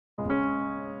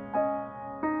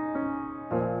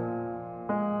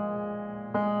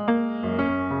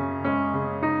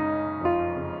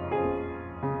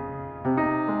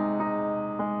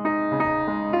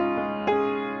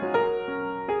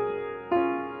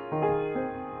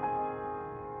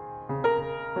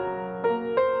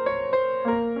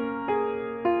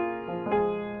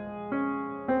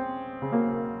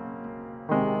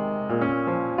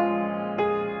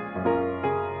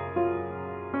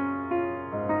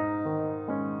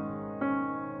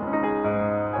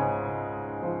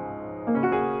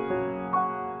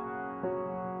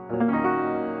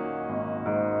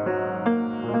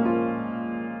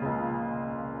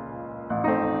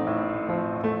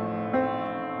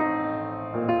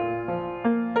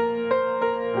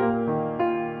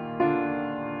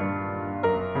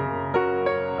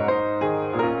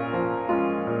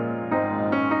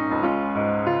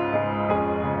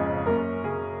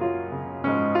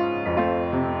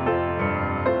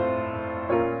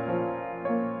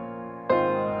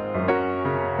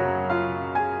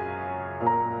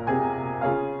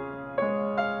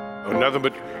nothing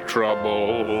but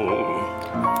trouble.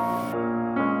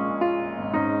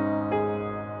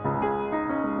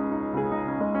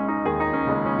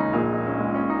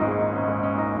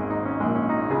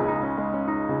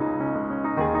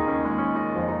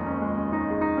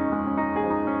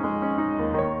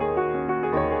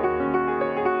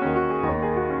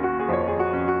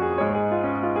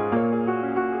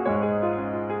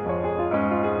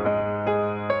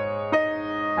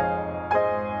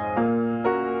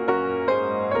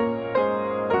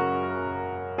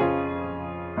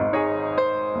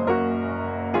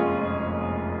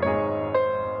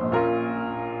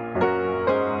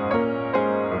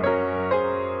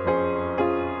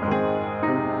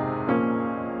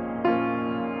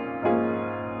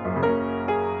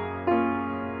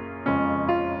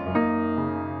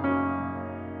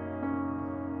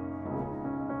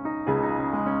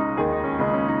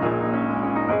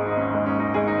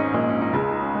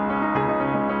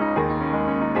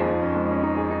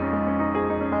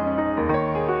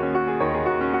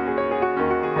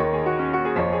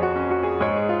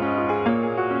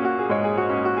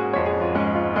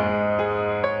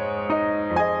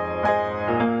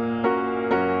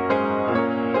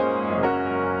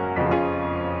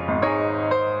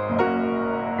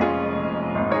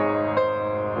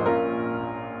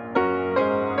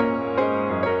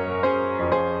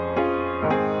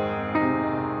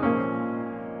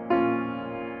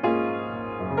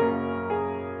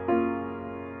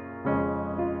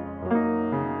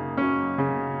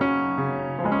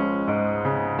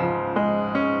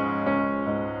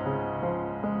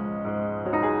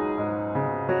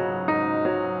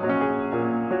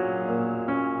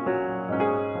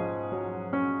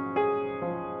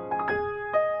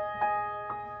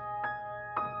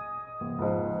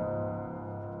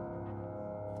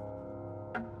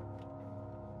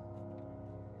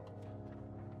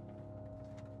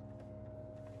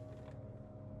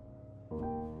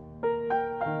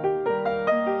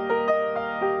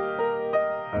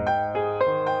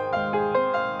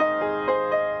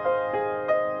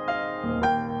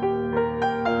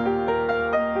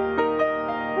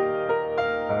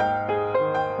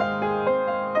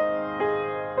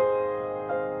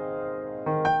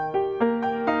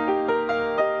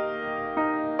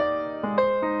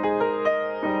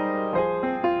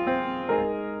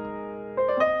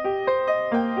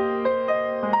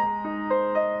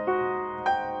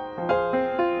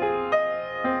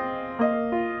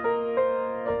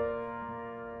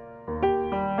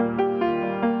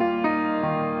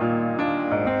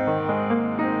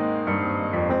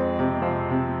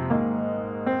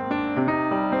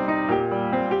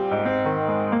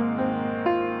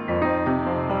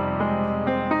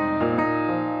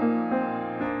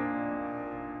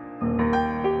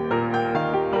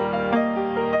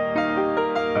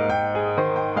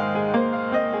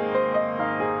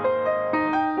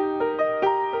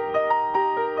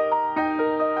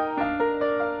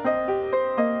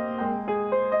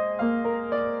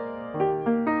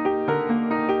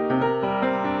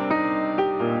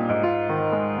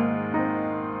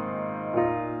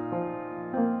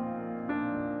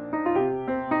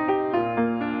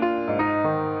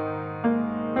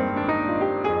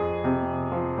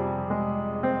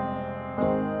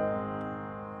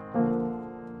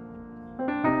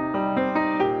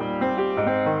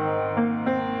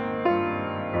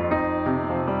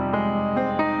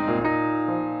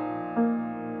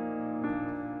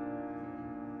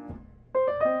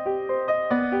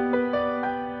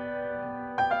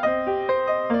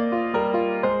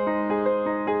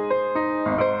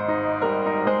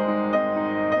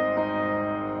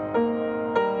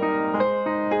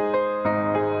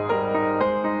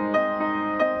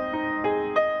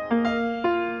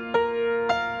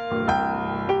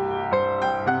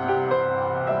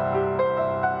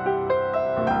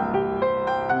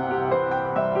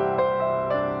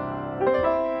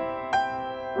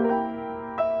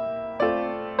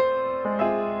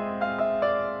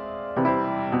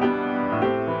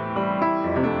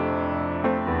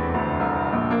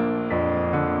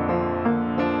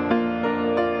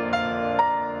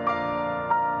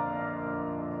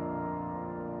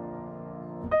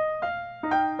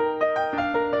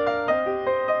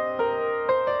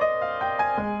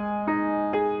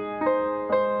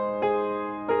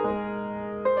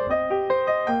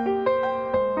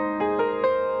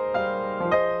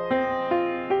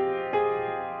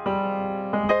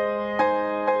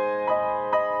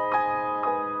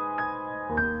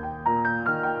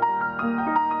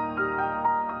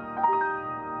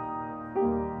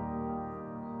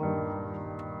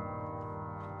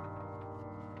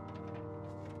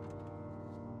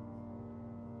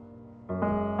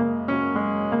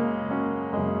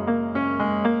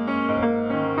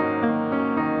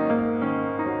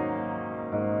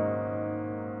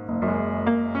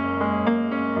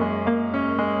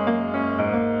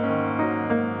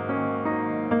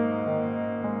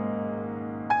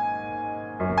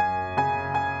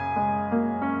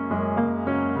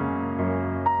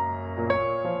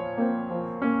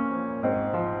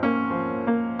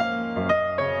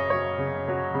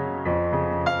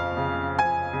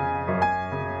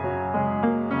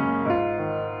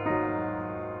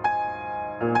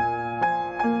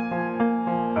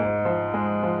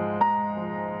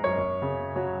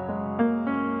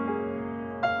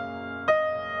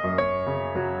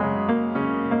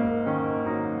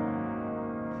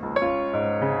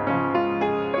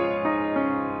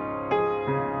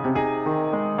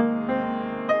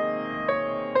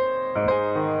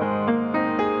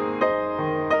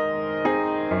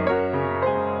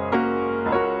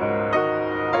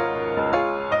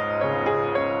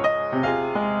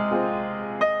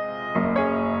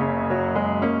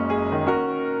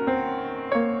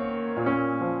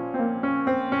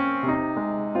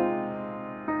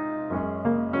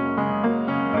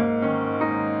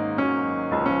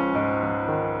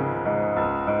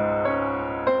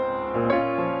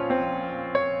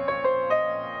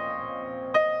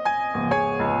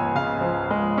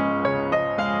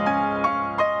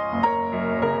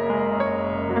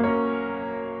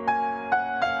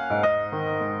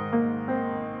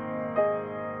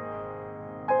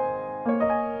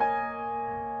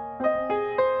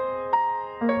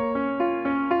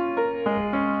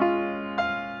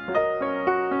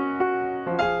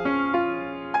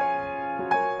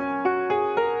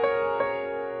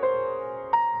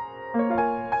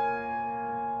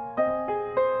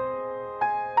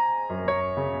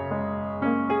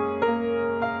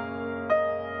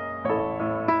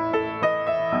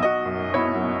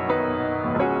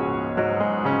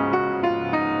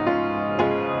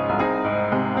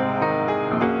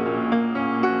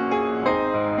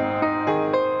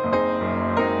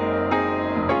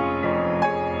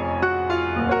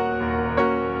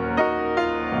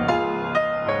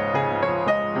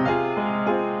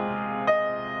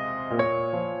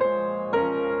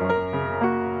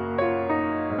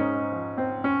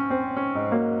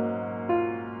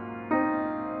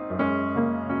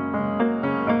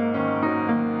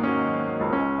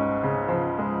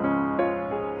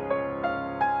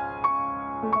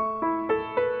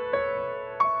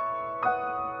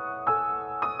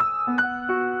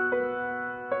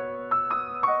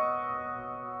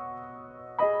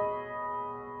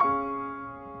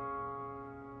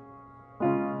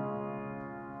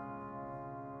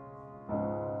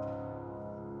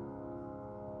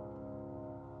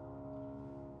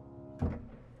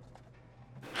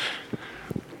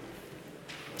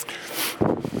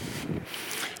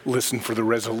 Listen for the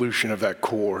resolution of that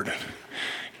chord.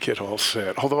 Get all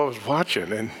set. Although I was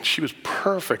watching, and she was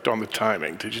perfect on the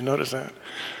timing. Did you notice that?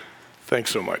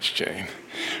 Thanks so much, Jane.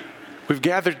 We've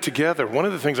gathered together. One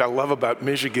of the things I love about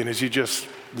Michigan is you just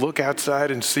look outside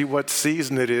and see what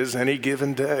season it is any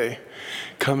given day.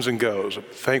 Comes and goes. I'm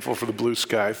thankful for the blue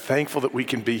sky. Thankful that we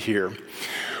can be here.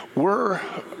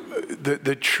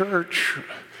 The church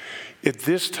at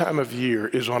this time of year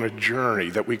is on a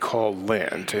journey that we call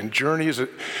Lent. And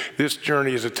this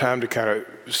journey is a time to kind of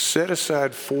set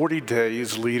aside 40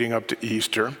 days leading up to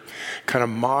Easter, kind of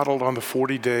modeled on the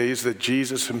 40 days that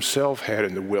Jesus himself had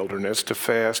in the wilderness to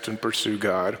fast and pursue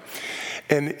God.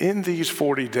 And in these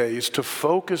 40 days, to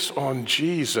focus on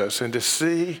Jesus and to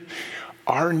see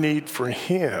our need for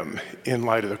him in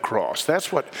light of the cross.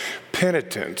 That's what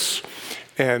penitence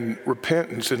and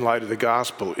repentance in light of the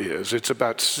gospel is. It's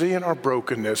about seeing our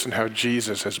brokenness and how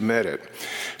Jesus has met it.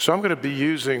 So I'm going to be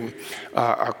using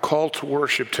a call to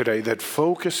worship today that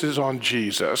focuses on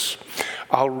Jesus.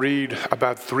 I'll read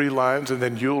about 3 lines and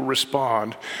then you'll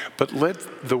respond. But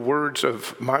let the words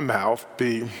of my mouth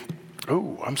be,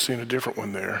 oh, I'm seeing a different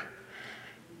one there.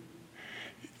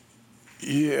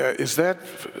 Yeah, is that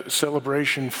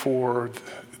celebration for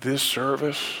this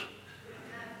service?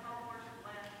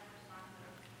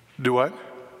 Do what?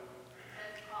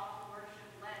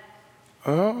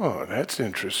 Oh, that's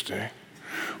interesting.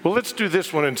 Well, let's do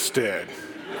this one instead.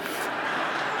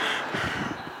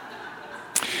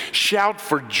 Shout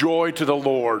for joy to the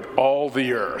Lord, all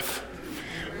the earth.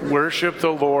 Worship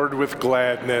the Lord with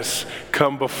gladness.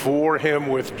 Come before him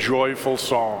with joyful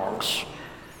songs.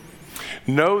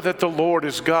 Know that the Lord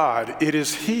is God. It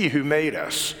is he who made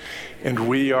us, and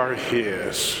we are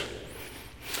his.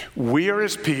 We are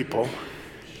his people,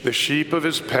 the sheep of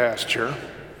his pasture.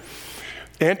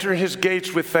 Enter his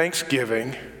gates with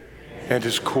thanksgiving and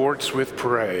his courts with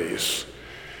praise.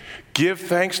 Give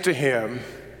thanks to him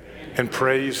and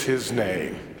praise his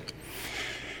name.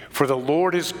 For the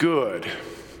Lord is good.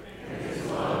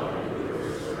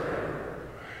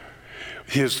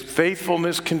 His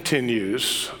faithfulness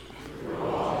continues.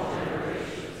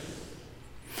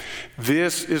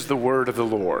 This is the word of the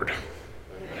Lord.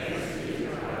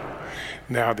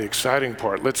 Now, the exciting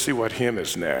part, let's see what hymn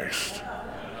is next.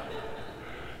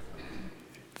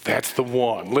 That's the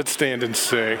one. Let's stand and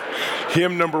sing.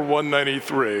 Hymn number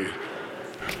 193.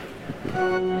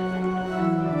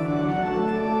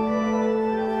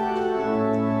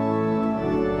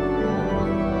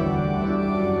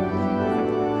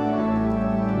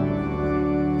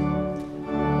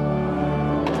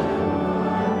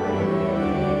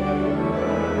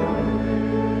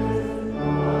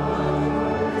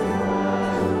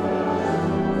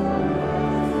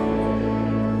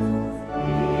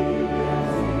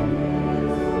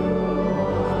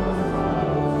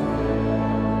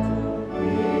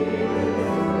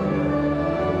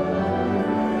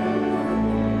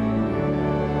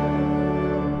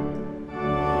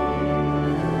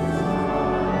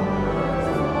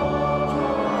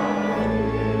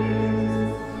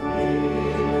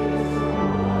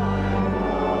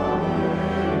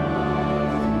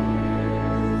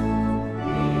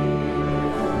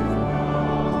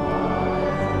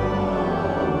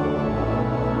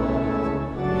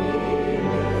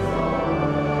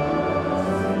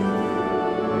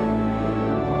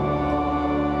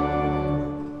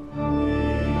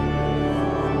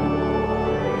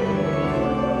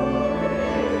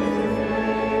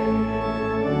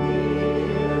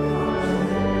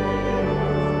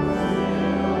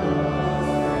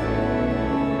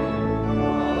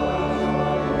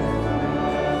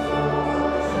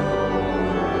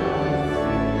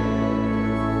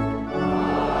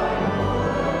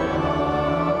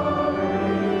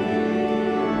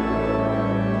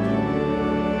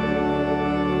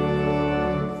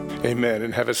 Amen,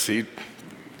 and have a seat.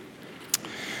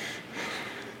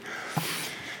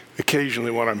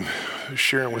 Occasionally when I'm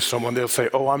sharing with someone, they'll say,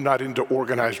 oh, I'm not into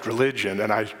organized religion.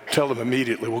 And I tell them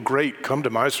immediately, well, great, come to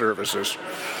my services.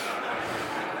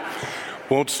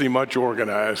 Won't see much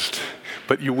organized,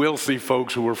 but you will see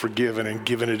folks who are forgiven and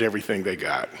given it everything they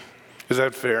got. Is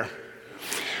that fair?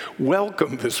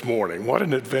 Welcome this morning. What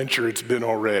an adventure it's been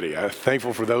already. I'm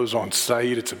thankful for those on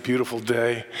site. It's a beautiful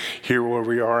day here where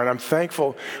we are. And I'm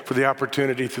thankful for the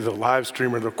opportunity through the live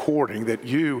stream and recording that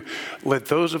you let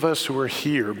those of us who are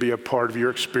here be a part of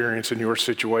your experience and your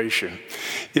situation.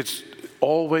 It's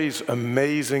always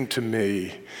amazing to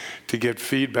me to get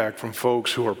feedback from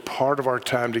folks who are part of our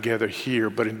time together here,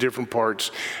 but in different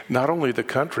parts, not only the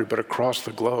country, but across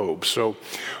the globe. So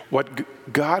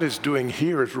what God is doing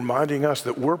here is reminding us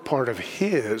that we're part of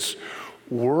his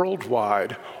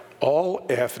worldwide, all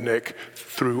ethnic,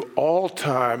 through all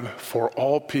time, for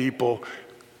all people,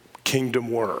 kingdom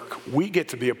work. We get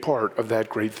to be a part of that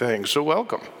great thing. So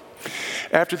welcome.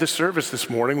 After the service this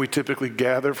morning, we typically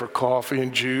gather for coffee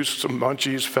and juice, some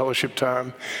munchies, fellowship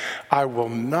time. I will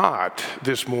not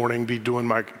this morning be doing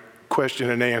my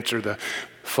question and answer, the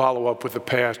follow up with the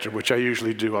pastor, which I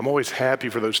usually do. I'm always happy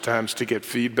for those times to get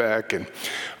feedback and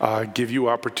give you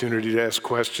opportunity to ask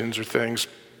questions or things.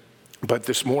 But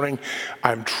this morning,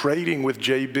 I'm trading with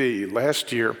JB.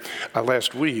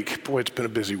 Last week, boy, it's been a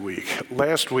busy week.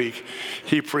 Last week,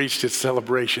 he preached at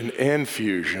Celebration and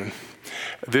Fusion.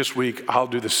 This week, I'll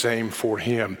do the same for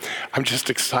him. I'm just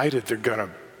excited they're going to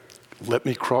let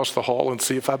me cross the hall and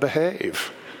see if I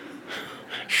behave.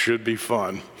 Should be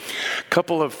fun.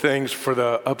 Couple of things for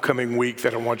the upcoming week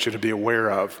that I want you to be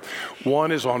aware of.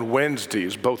 One is on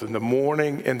Wednesdays, both in the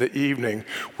morning and the evening.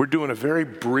 We're doing a very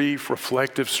brief,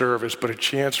 reflective service, but a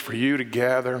chance for you to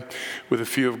gather with a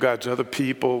few of God's other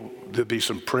people. There'll be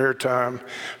some prayer time,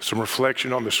 some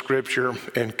reflection on the scripture,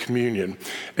 and communion.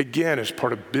 Again, as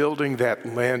part of building that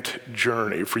Lent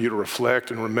journey for you to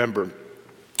reflect and remember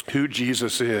who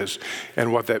Jesus is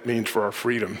and what that means for our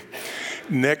freedom.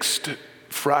 Next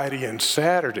Friday and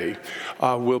Saturday,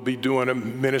 we'll be doing a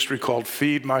ministry called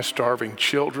Feed My Starving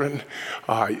Children.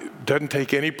 It doesn't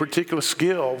take any particular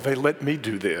skill. They let me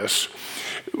do this.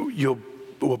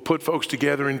 We'll put folks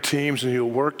together in teams, and you'll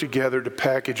work together to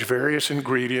package various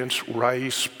ingredients,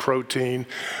 rice, protein,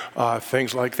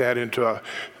 things like that, into a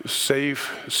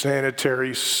safe,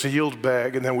 sanitary, sealed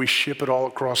bag, and then we ship it all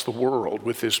across the world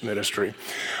with this ministry.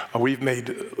 We've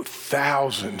made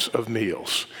thousands of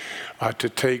meals to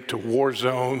take to war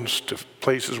zones, to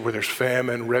places where there's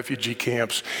famine, refugee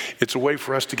camps. It's a way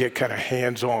for us to get kind of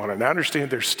hands-on. And I understand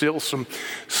there's still some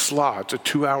slots, a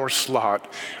 2-hour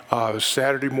slot,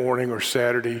 Saturday morning or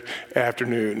Saturday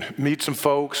afternoon. Meet some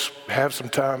folks, have some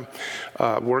time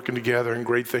working together, and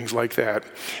great things like that.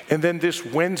 And then this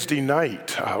Wednesday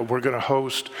night, we're going to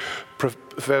host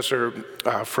Professor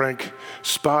Frank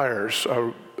Spires,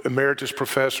 emeritus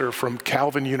professor from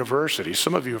Calvin University.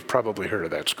 Some of you have probably heard of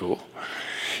that school.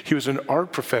 He was an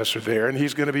art professor there, and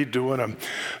he's going to be doing a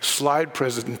slide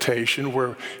presentation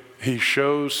where he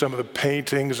shows some of the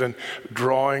paintings and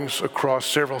drawings across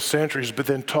several centuries, but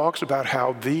then talks about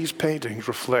how these paintings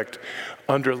reflect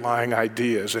underlying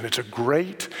ideas. And it's a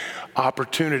great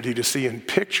opportunity to see in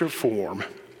picture form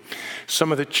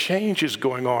some of the changes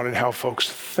going on in how folks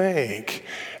think,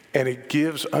 and it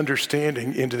gives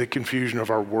understanding into the confusion of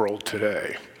our world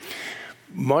today.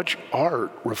 Much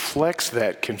art reflects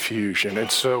that confusion,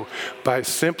 and so by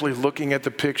simply looking at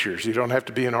the pictures, you don't have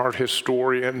to be an art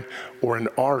historian or an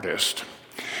artist,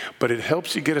 but it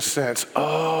helps you get a sense,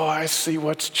 oh, I see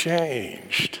what's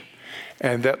changed.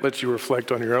 And that lets you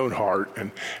reflect on your own heart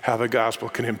and how the gospel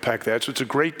can impact that. So it's a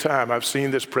great time. I've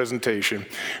seen this presentation.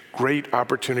 Great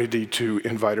opportunity to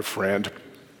invite a friend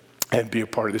and be a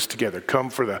part of this together.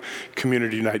 Come for the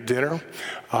community night dinner.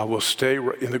 We'll stay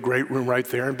in the great room right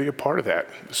there and be a part of that.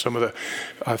 Some of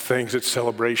the things that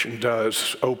Celebration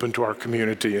does open to our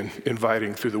community and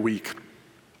inviting through the week.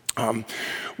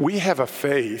 We have a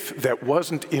faith that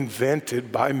wasn't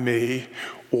invented by me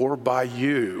or by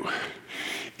you.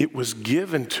 It was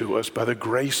given to us by the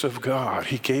grace of God.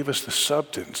 He gave us the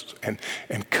substance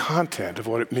and content of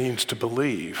what it means to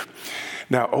believe.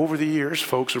 Now, over the years,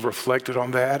 folks have reflected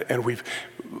on that, and we've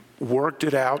worked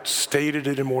it out, stated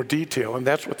it in more detail, and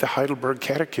that's what the Heidelberg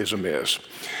Catechism is.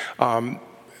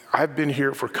 I've been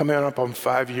here for coming up on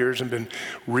 5 years and been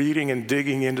reading and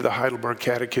digging into the Heidelberg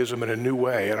Catechism in a new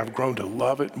way, and I've grown to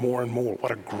love it more and more.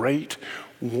 What a great,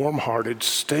 warm-hearted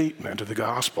statement of the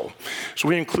gospel. So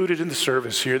we included in the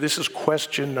service here, this is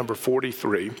question number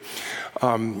 43.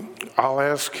 I'll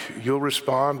ask, you'll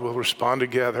respond, we'll respond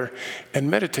together,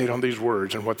 and meditate on these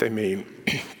words and what they mean.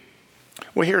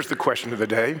 Well, here's the question of the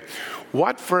day.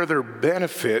 What further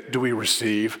benefit do we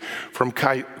receive from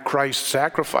Christ's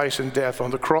sacrifice and death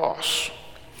on the cross?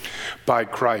 By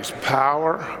Christ's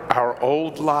power, our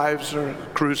old lives are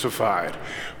crucified,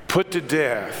 put to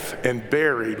death, and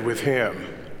buried with him,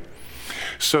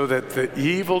 so that the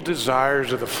evil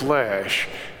desires of the flesh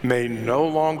may no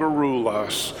longer rule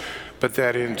us, but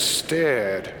that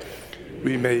instead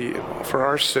we may for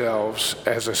ourselves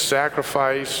as a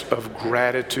sacrifice of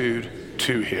gratitude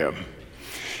to him.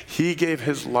 He gave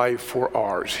his life for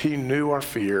ours. He knew our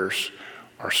fears,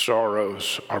 our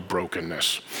sorrows, our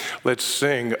brokenness. Let's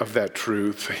sing of that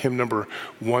truth. Hymn number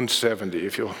 170,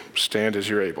 if you'll stand as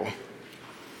you're able.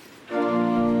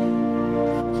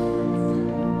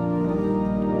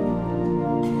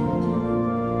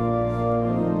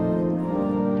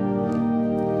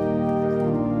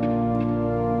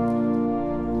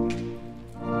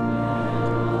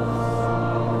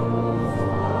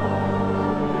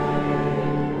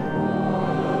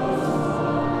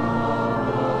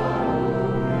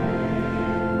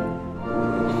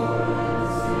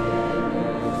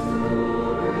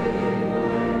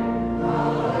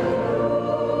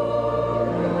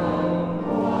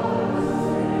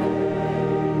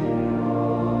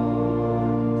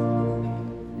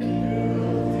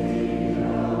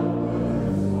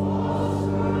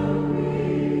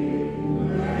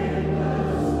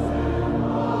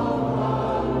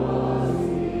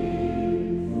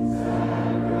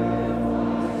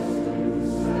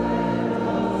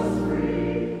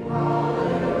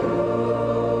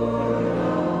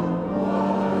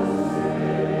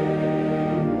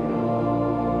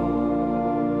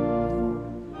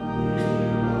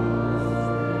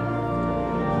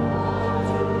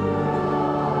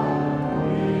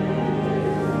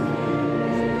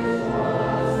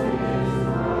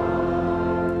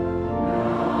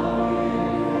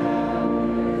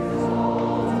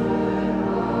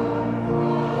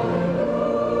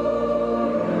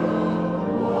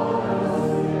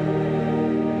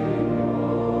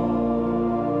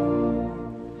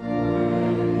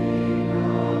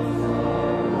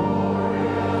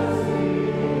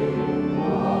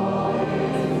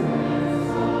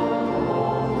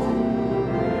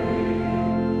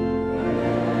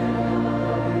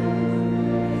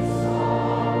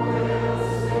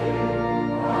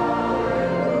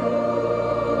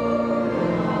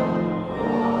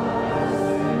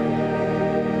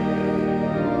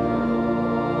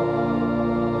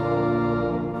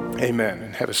 Amen.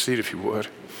 And have a seat if you would.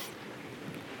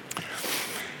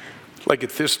 I'd like at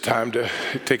this time to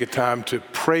take a time to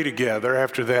pray together.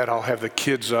 After that, I'll have the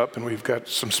kids up, and we've got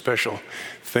some special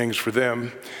things for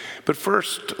them. But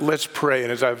first, let's pray.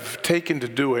 And as I've taken to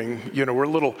doing, we're a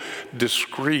little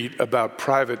discreet about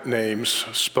private names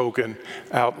spoken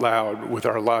out loud with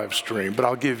our live stream. But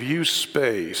I'll give you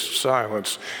space,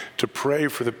 silence, to pray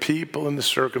for the people and the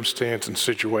circumstance and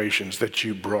situations that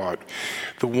you brought.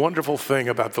 The wonderful thing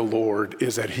about the Lord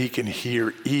is that he can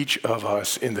hear each of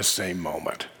us in the same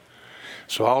moment.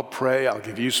 So I'll pray, I'll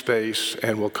give you space,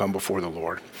 and we'll come before the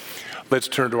Lord. Let's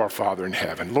turn to our Father in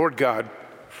heaven. Lord God,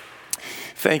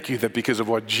 thank you that because of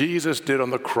what Jesus did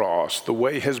on the cross, the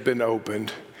way has been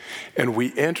opened, and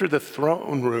we enter the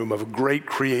throne room of a great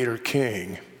Creator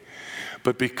King.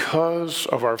 But because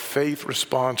of our faith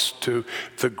response to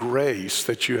the grace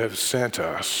that you have sent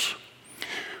us,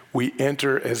 we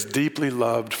enter as deeply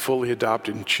loved, fully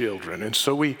adopted children. And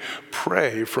so we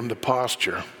pray from the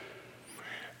posture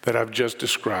that I've just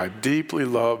described, deeply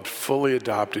loved, fully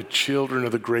adopted children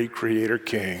of the great Creator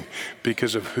King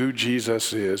because of who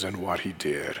Jesus is and what he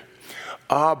did.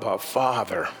 Abba,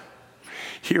 Father,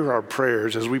 hear our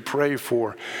prayers as we pray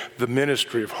for the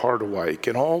ministry of Harderwyk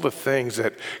and all the things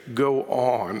that go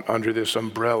on under this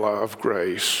umbrella of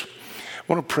grace.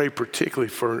 I want to pray particularly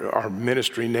for our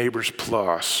ministry, Neighbors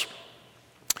Plus,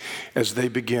 as they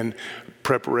begin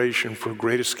preparation for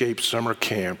Great Escape Summer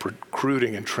Camp,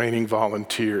 recruiting and training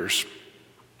volunteers.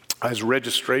 As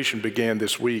registration began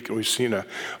this week, and we've seen an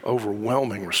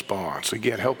overwhelming response.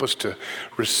 Again, help us to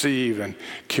receive and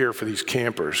care for these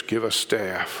campers. Give us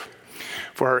staff.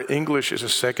 For our English as a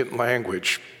second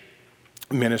language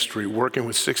ministry, working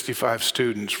with 65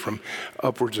 students from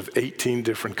upwards of 18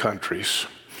 different countries.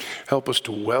 Help us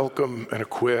to welcome and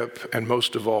equip, and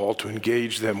most of all, to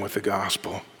engage them with the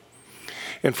gospel.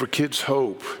 And for Kids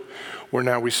Hope, where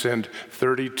now we send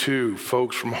 32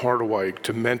 folks from Harderwyk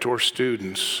to mentor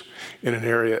students in an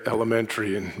area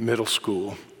elementary and middle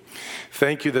school.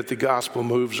 Thank you that the gospel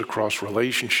moves across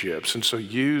relationships, and so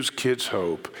use Kids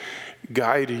Hope.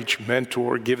 Guide each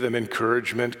mentor, give them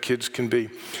encouragement. Kids can be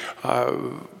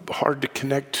hard to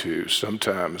connect to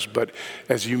sometimes, but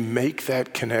as you make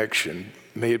that connection,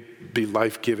 may it be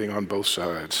life-giving on both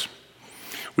sides.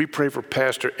 We pray for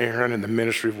Pastor Aaron and the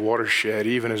ministry of Watershed,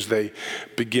 even as they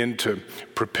begin to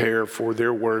prepare for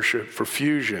their worship for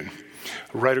Fusion,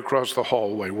 right across the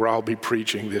hallway where I'll be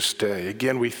preaching this day.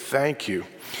 Again, we thank you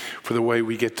for the way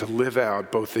we get to live out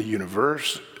both the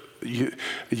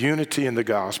unity in the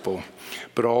gospel,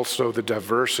 but also the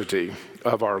diversity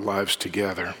of our lives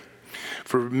together.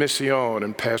 For Mission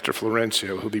and Pastor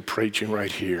Florencio, who'll be preaching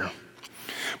right here.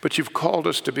 But you've called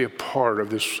us to be a part of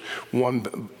this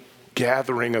one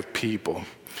gathering of people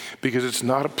Because it's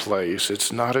not a place,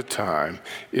 it's not a time,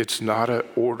 it's not an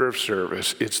order of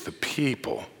service, it's the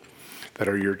people that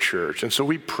are your church. And so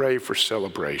we pray for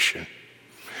celebration.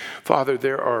 Father,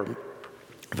 there are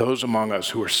those among us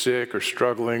who are sick or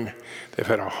struggling. They've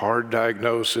had a hard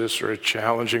diagnosis or a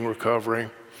challenging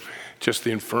recovery. Just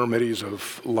the infirmities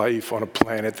of life on a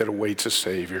planet that awaits a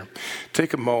Savior.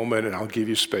 Take a moment, and I'll give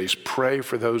you space. Pray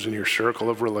for those in your circle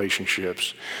of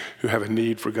relationships who have a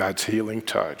need for God's healing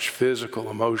touch, physical,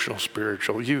 emotional,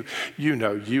 spiritual. You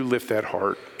know, you lift that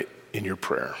heart in your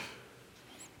prayer.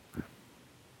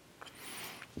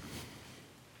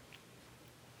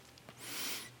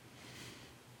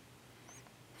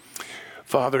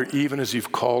 Father, even as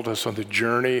you've called us on the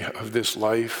journey of this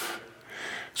life,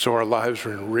 so our lives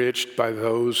are enriched by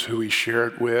those who we share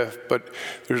it with, but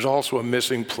there's also a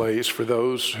missing place for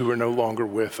those who are no longer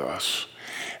with us.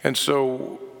 And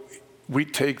so we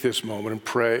take this moment and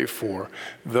pray for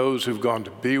those who've gone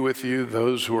to be with you,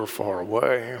 those who are far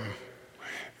away,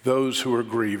 those who are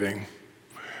grieving,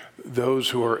 those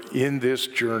who are in this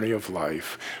journey of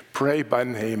life. Pray by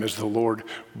name as the Lord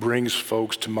brings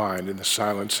folks to mind in the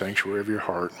silent sanctuary of your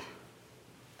heart.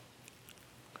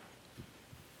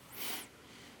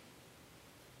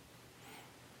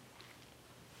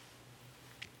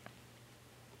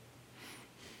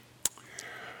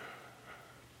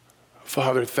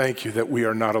 Father, thank you that we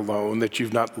are not alone, that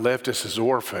you've not left us as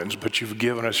orphans, but you've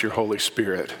given us your Holy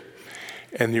Spirit.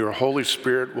 And your Holy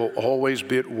Spirit will always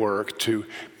be at work to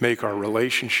make our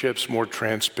relationships more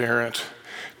transparent,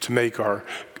 to make our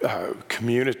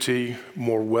community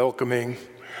more welcoming,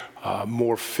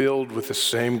 more filled with the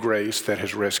same grace that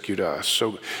has rescued us.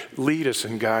 So lead us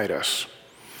and guide us.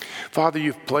 Father,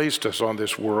 you've placed us on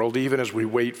this world even as we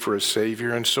wait for a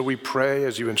Savior. And so we pray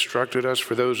as you instructed us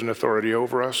for those in authority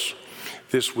over us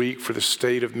this week for the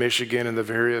state of Michigan and the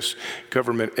various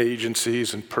government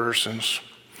agencies and persons.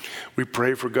 We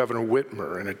pray for Governor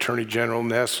Whitmer and Attorney General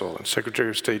Nessel and Secretary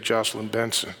of State Jocelyn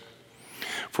Benson,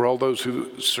 for all those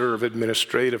who serve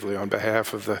administratively on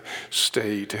behalf of the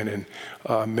state and in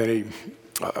many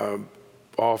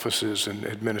offices and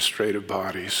administrative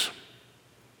bodies.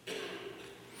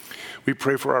 We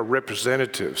pray for our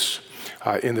representatives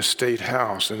in the State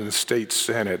House and in the State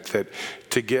Senate, that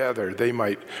together they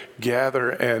might gather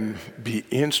and be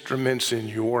instruments in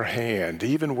your hand,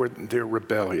 even where they're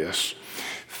rebellious.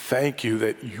 Thank you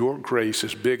that your grace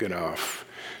is big enough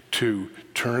to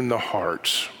turn the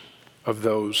hearts of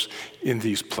those in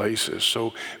these places.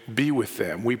 So be with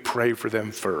them. We pray for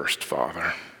them first,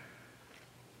 Father.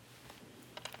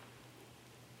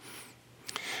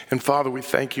 And Father, we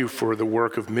thank you for the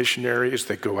work of missionaries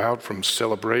that go out from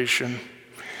Celebration.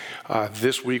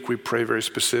 This week we pray very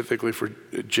specifically for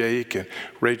Jake and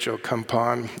Rachel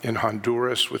Campan in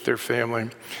Honduras with their family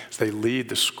as they lead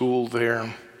the school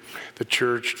there, the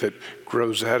church that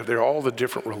grows out of there, all the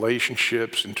different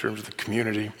relationships in terms of the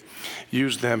community.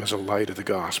 Use them as a light of the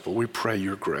gospel. We pray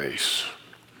your grace.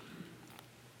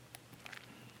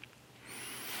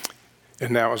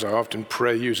 And now, as I often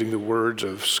pray using the words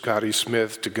of Scotty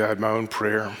Smith to guide my own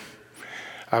prayer,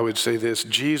 I would say this: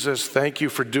 Jesus, thank you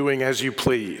for doing as you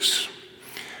please,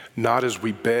 not as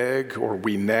we beg or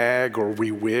we nag or we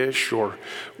wish or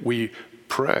we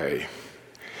pray.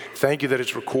 Thank you that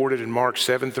it's recorded in Mark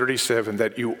 7:37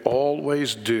 that you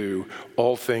always do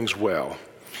all things well.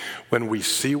 When we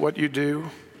see what you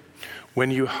do, when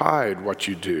you hide what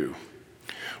you do,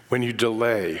 when you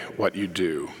delay what you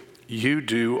do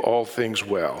all things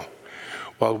well.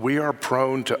 While we are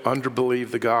prone to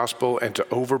underbelieve the gospel and to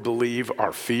overbelieve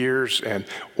our fears and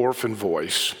orphan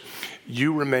voice,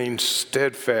 you remain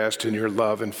steadfast in your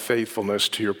love and faithfulness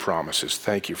to your promises.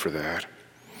 Thank you for that.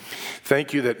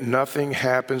 Thank you that nothing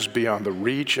happens beyond the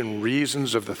reach and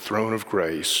reasons of the throne of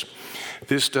grace.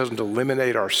 This doesn't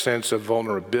eliminate our sense of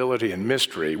vulnerability and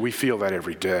mystery. We feel that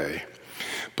every day.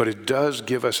 But it does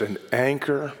give us an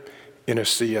anchor in a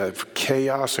sea of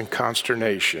chaos and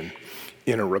consternation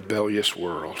in a rebellious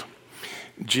world.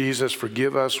 Jesus,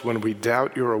 forgive us when we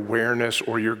doubt your awareness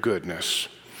or your goodness.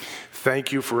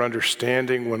 Thank you for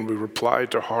understanding when we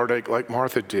replied to heartache like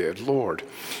Martha did. Lord,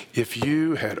 if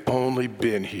you had only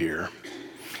been here,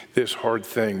 this hard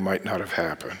thing might not have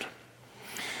happened.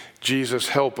 Jesus,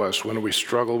 help us when we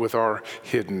struggle with our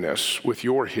hiddenness, with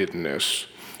your hiddenness,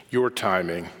 your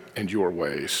timing, and your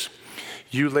ways.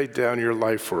 You laid down your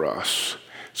life for us,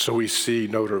 so we see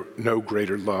no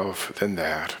greater love than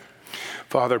that.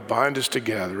 Father, bind us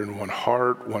together in one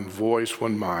heart, one voice,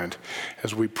 one mind,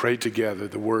 as we pray together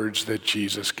the words that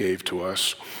Jesus gave to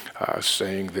us,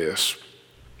 saying this: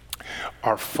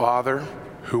 Our Father,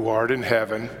 who art in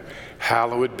heaven,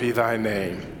 hallowed be thy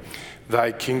name.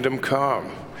 Thy kingdom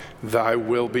come, thy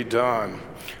will be done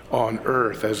on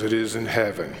earth as it is in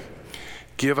heaven.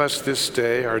 Give us this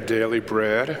day our daily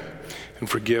bread, and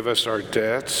forgive us our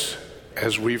debts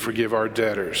as we forgive our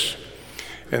debtors.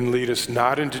 And lead us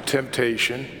not into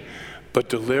temptation, but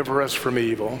deliver us from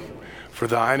evil. For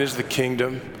thine is the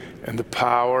kingdom and the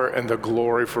power and the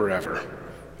glory forever.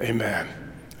 Amen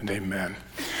and amen.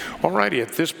 All righty,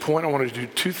 at this point, I want to do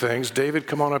two things. David,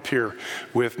 come on up here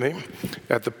with me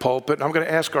at the pulpit. I'm going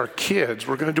to ask our kids,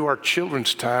 we're going to do our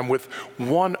children's time with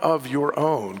one of your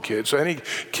own kids. So any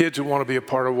kids who want to be a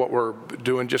part of what we're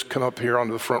doing, just come up here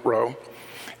onto the front row,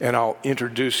 and I'll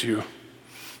introduce you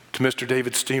to Mr.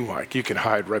 David Steenwijk. You can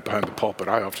hide right behind the pulpit.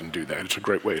 I often do that. It's a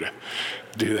great way to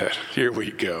do that. Here we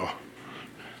go.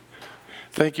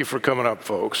 Thank you for coming up,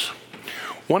 folks.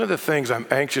 One of the things I'm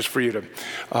anxious for you to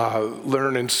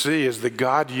learn and see is that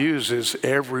God uses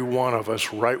every one of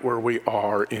us right where we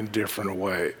are in different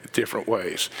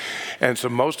ways. And so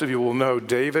most of you will know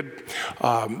David,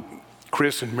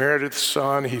 Chris and Meredith's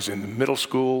son. He's in the middle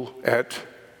school at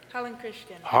Holland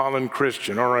Christian. Holland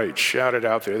Christian. All right, shout it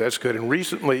out there. That's good. And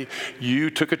recently you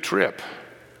took a trip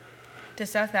To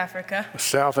South Africa.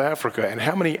 South Africa. And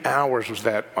how many hours was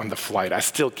that on the flight? I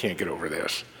still can't get over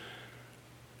this.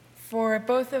 For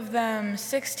both of them,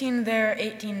 16 there,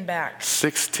 18 back.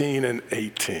 16 and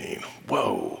 18.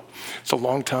 Whoa. It's a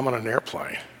long time on an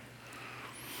airplane.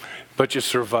 But you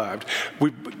survived.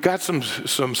 We've got some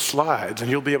slides,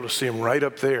 and you'll be able to see them right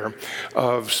up there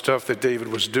of stuff that David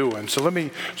was doing. So let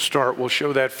me start. We'll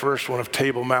show that first one of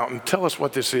Table Mountain. Tell us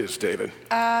what this is, David.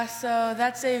 So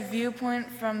that's a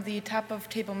viewpoint from the top of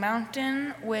Table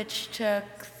Mountain, which took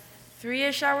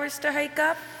 3-ish hours to hike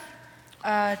up.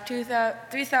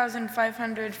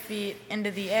 3,500 feet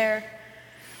into the air.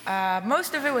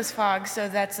 Most of it was fog, so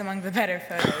that's among the better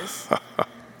photos.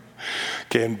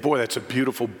 Okay, and boy, that's a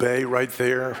beautiful bay right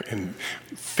there in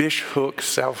Fish Hook,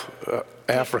 South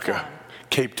Africa.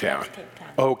 Cape Town. Cape Town.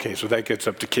 Okay, so that gets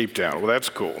up to Cape Town. Well, that's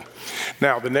cool.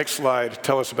 Now, the next slide,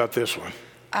 tell us about this one.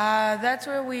 That's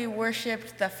where we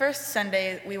worshiped the first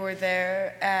Sunday we were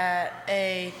there at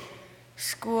a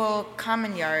school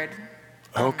common yard.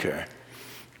 Okay.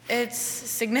 It's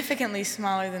significantly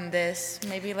smaller than this,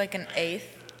 maybe like an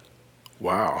eighth.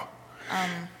 Wow.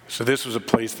 So this was a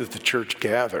place that the church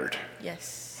gathered.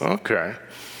 Yes. Okay,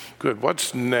 good.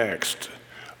 What's next?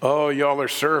 Oh, y'all are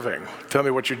serving. Tell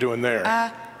me what you're doing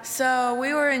there. So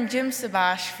we were in Jim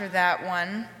Sabash for that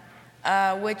one,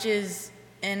 which is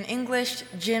in English,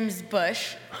 Jim's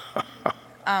Bush.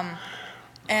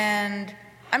 And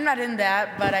I'm not in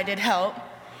that, but I did help.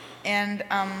 And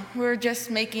we're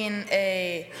just making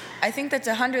I think that's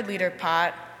a 100-liter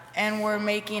pot, and we're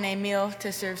making a meal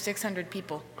to serve 600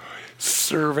 people.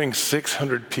 Serving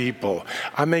 600 people.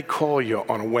 I may call you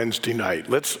on a Wednesday night.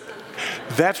 That's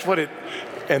what it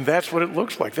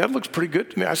looks like. That looks pretty good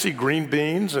to me. I see green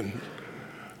beans and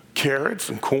carrots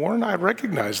and corn. I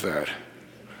recognize that.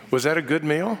 Was that a good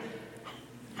meal?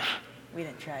 We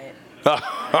didn't try it.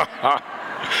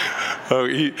 Oh,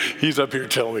 he's up here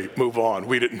telling me, move on.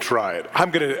 We didn't try it.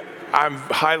 I'm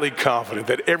highly confident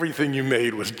that everything you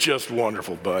made was just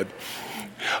wonderful, bud.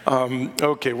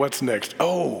 Okay, what's next?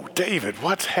 Oh, David,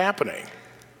 what's happening?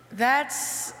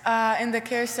 That's in the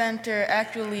care center,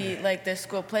 actually like the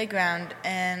school playground,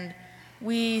 and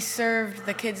we served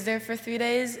the kids there for 3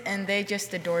 days, and they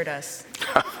just adored us.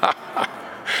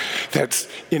 That's,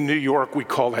 in New York, we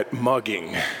call that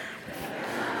mugging.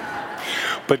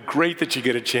 But great that you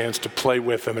get a chance to play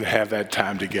with them and have that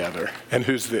time together. And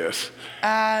who's this?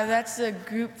 That's a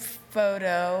group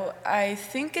photo. I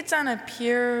think it's on a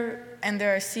pier, and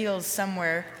there are seals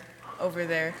somewhere over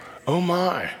there. Oh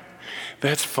my,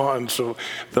 that's fun. So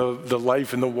the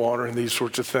life in the water and these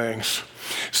sorts of things.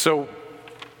 So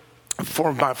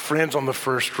for my friends on the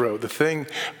first row, the thing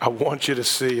I want you to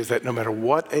see is that no matter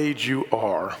what age you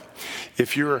are,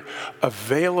 if you're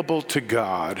available to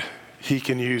God, He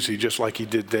can use you just like He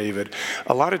did David.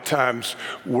 A lot of times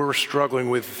we're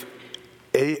struggling with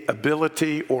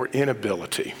ability or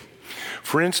inability.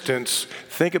 For instance,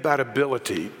 think about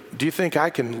ability. Do you think I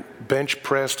can bench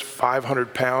press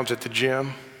 500 pounds at the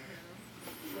gym?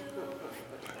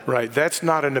 Right, that's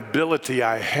not an ability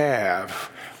I have.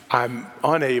 I'm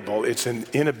unable, it's an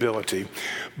inability.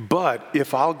 But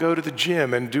if I'll go to the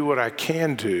gym and do what I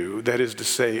can do, that is to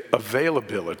say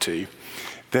availability,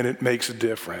 then it makes a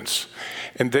difference.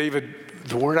 And David,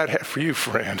 the word I'd have for you,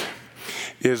 friend,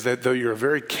 is that though you're a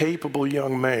very capable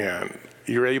young man,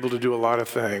 you're able to do a lot of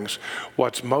things.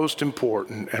 What's most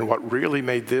important and what really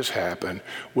made this happen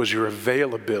was your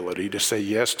availability to say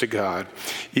yes to God,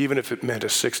 even if it meant a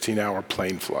 16-hour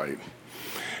plane flight.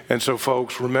 And so,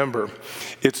 folks, remember,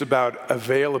 it's about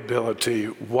availability.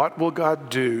 What will God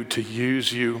do to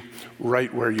use you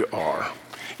right where you are?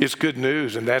 It's good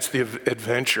news, and that's the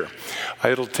adventure.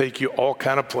 It'll take you all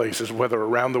kind of places, whether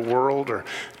around the world or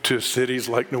to cities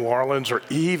like New Orleans, or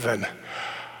even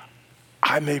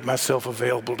I made myself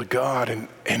available to God,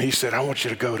 and he said, I want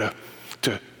you to go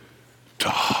to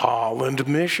Holland,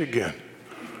 Michigan.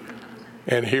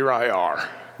 And here I are.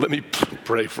 Let me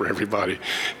pray for everybody.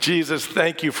 Jesus,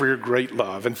 thank you for your great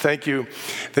love, and thank you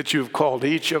that you've called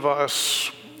each of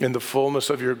us in the fullness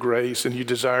of your grace, and you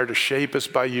desire to shape us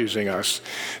by using us.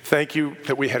 Thank you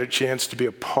that we had a chance to be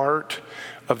a part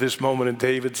of this moment in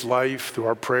David's life through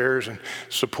our prayers and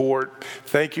support.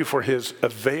 Thank you for his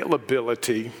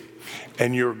availability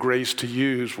and your grace to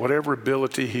use whatever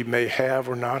ability he may have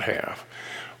or not have.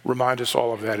 Remind us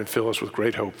all of that and fill us with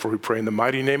great hope. For we pray in the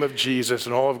mighty name of Jesus,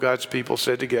 and all of God's people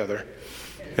said together,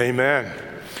 amen.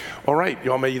 All right,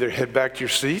 y'all may either head back to your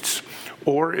seats,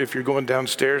 or if you're going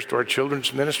downstairs to our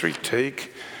children's ministry,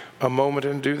 take a moment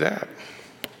and do that.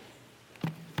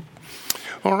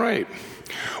 All right.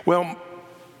 Well,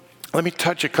 let me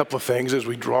touch a couple of things as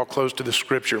we draw close to the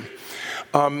scripture.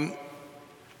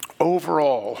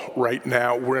 Overall, right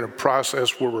now, we're in a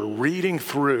process where we're reading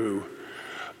through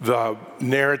the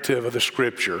narrative of the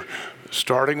scripture,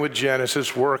 starting with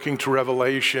Genesis, working to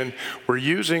Revelation. We're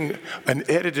using an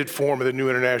edited form of the New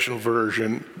International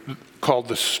Version called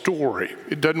the story.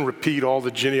 It doesn't repeat all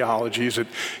the genealogies. It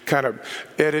kind of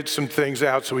edits some things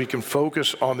out so we can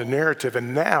focus on the narrative.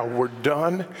 And now we're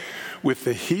done with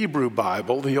the Hebrew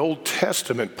Bible, the Old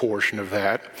Testament portion of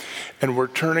that, and we're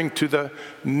turning to the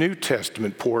New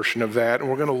Testament portion of that, and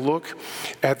we're going to look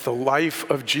at the life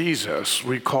of Jesus.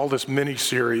 We call this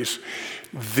mini-series,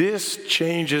 This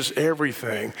Changes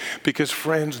Everything, because,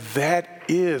 friends, that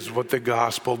is what the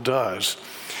gospel does.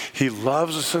 He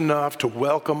loves us enough to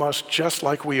welcome us just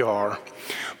like we are,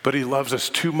 but he loves us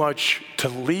too much to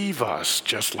leave us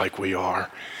just like we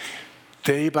are.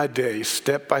 Day by day,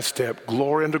 step by step,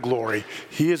 glory unto glory,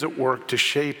 he is at work to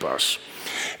shape us.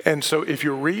 And so if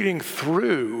you're reading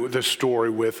through the story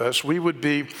with us, we would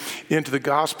be into the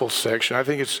gospel section. I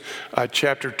think it's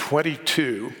chapter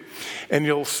 22. And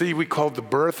you'll see we called the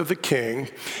birth of the king.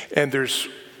 And there's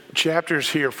chapters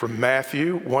here from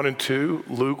Matthew 1 and 2,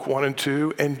 Luke 1 and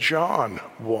 2, and John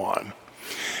 1.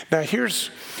 Now here's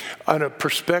a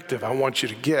perspective I want you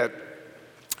to get.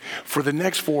 For the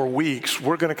next 4 weeks,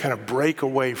 we're going to kind of break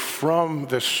away from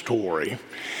the story.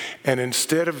 And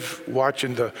instead of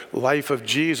watching the life of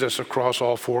Jesus across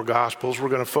all 4 gospels, we're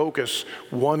going to focus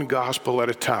one gospel at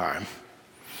a time.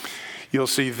 You'll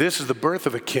see this is the birth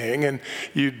of a king, and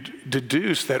you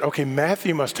deduce that, okay,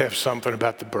 Matthew must have something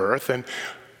about the birth, and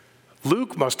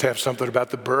Luke must have something about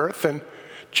the birth, and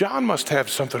John must have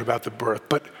something about the birth.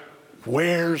 But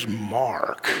where's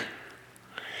Mark?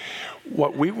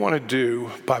 What we want to do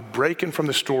by breaking from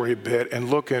the story a bit and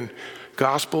looking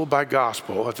gospel by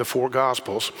gospel at the 4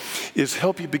 gospels is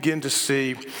help you begin to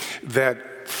see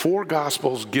that 4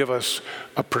 gospels give us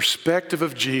a perspective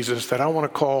of Jesus that I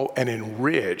want to call an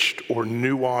enriched or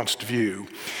nuanced view.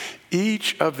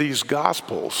 Each of these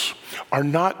gospels are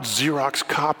not Xerox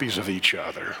copies of each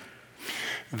other.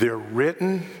 They're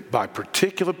written by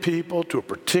particular people to a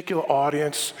particular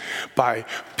audience, by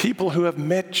people who have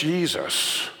met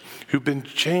Jesus, who've been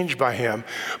changed by him,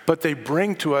 but they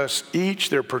bring to us each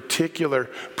their particular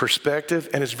perspective,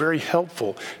 and it's very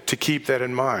helpful to keep that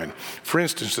in mind. For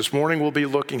instance, this morning we'll be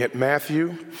looking at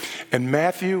Matthew, and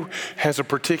Matthew has a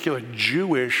particular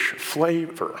Jewish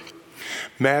flavor.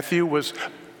 Matthew was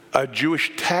a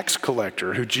Jewish tax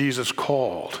collector who Jesus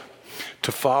called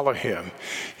to follow him.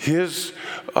 His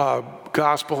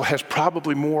gospel has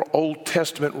probably more Old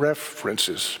Testament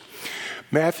references.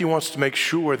 Matthew wants to make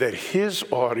sure that his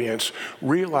audience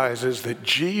realizes that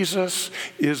Jesus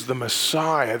is the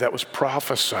Messiah that was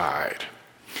prophesied.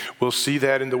 We'll see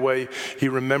that in the way he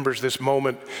remembers this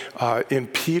moment in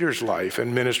Peter's life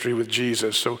and ministry with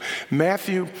Jesus. So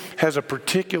Matthew has a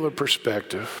particular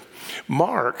perspective.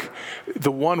 Mark,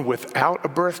 the one without a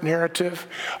birth narrative,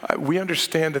 we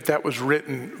understand that that was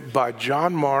written by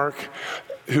John Mark,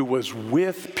 who was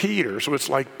with Peter. So it's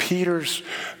like Peter's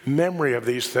memory of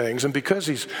these things. And because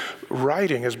he's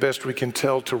writing, as best we can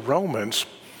tell, to Romans,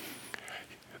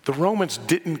 the Romans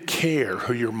didn't care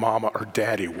who your mama or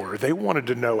daddy were. They wanted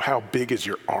to know how big is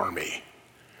your army.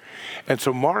 And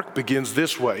so Mark begins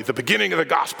this way, the beginning of the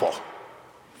gospel.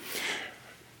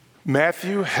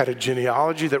 Matthew had a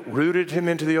genealogy that rooted him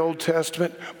into the Old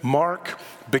Testament. Mark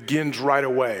begins right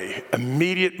away.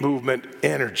 Immediate movement,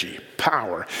 energy,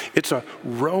 power. It's a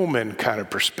Roman kind of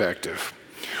perspective.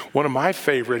 One of my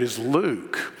favorite is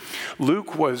Luke.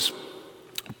 Luke was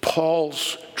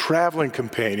Paul's traveling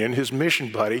companion, his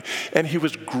mission buddy, and he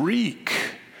was Greek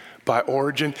by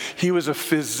origin. He was a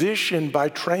physician by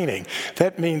training.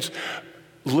 That means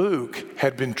Luke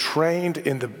had been trained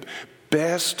in the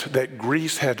best that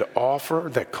Greece had to offer,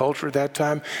 that culture at that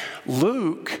time.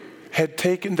 Luke had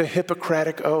taken the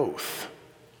Hippocratic Oath,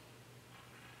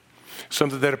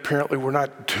 something that apparently we're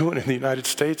not doing in the United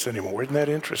States anymore. Isn't that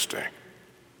interesting?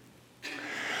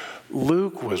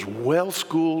 Luke was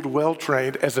well-schooled,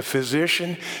 well-trained. As a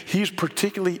physician, he's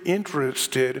particularly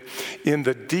interested in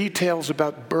the details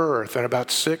about birth and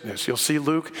about sickness. You'll see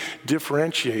Luke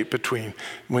differentiate between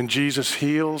when Jesus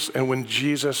heals and when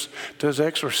Jesus does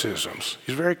exorcisms.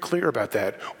 He's very clear about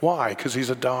that. Why? Because he's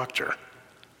a doctor.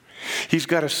 He's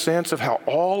got a sense of how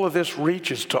all of this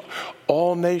reaches to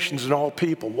all nations and all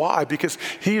people. Why? Because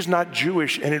he's not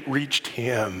Jewish and it reached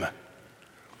him.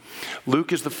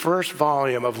 Luke is the first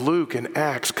volume of Luke and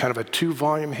Acts, kind of a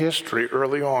 2-volume history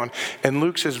early on. And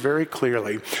Luke says very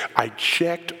clearly, I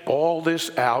checked all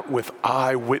this out with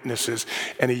eyewitnesses.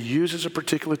 And he uses a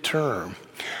particular term,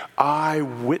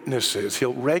 eyewitnesses.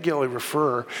 He'll regularly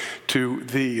refer to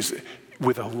these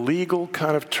with a legal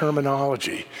kind of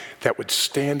terminology that would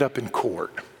stand up in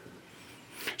court.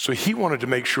 So he wanted to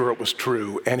make sure it was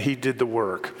true, and he did the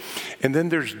work. And then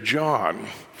there's John.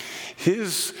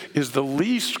 His is the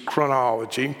least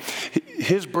chronology.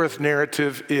 His birth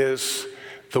narrative is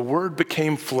the Word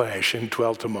became flesh and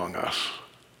dwelt among us.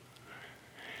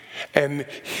 And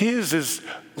his is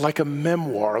like a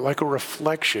memoir, like a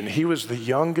reflection. He was the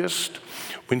youngest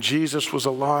when Jesus was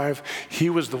alive. He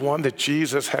was the one that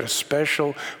Jesus had a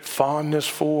special fondness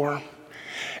for.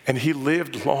 And he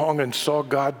lived long and saw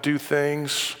God do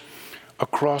things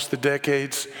across the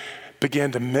decades,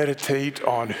 began to meditate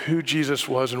on who Jesus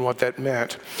was and what that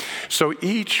meant. So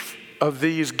each of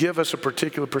these give us a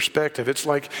particular perspective. It's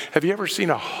like, have you ever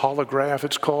seen a holograph,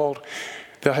 it's called?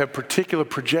 They'll have particular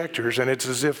projectors, and it's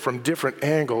as if from different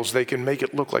angles they can make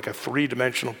it look like a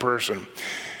 3-dimensional person.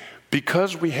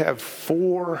 Because we have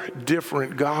 4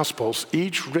 different gospels,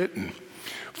 each written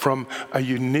from a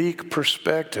unique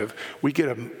perspective, we get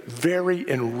a very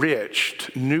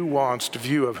enriched, nuanced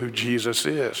view of who Jesus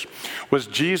is. Was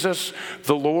Jesus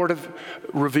the Lord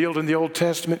revealed in the Old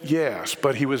Testament? Yes,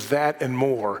 but he was that and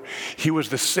more. He was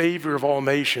the Savior of all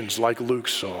nations, like Luke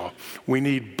saw. We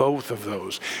need both of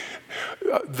those.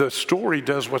 The story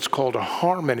does what's called a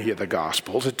harmony of the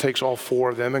Gospels. It takes all 4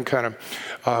 of them and kind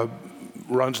of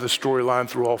runs the storyline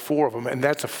through all 4 of them, and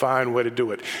that's a fine way to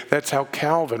do it. That's how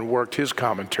Calvin worked his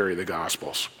commentary of the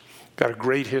Gospels. Got a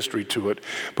great history to it.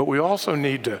 But we also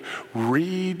need to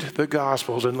read the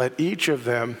Gospels and let each of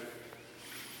them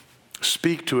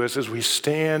speak to us as we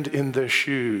stand in the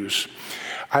shoes.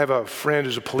 I have a friend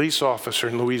who's a police officer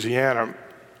in Louisiana,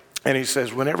 and he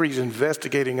says whenever he's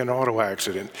investigating an auto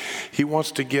accident, he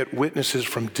wants to get witnesses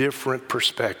from different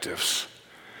perspectives.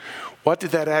 What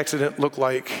did that accident look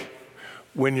like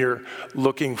when you're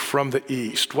looking from the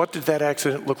east? What did that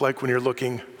accident look like when you're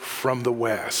looking from the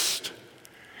west?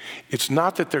 It's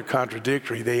not that they're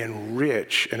contradictory, they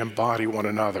enrich and embody one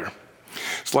another.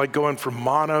 It's like going from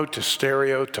mono to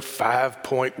stereo to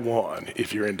 5.1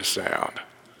 if you're into sound.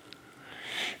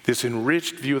 This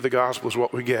enriched view of the gospel is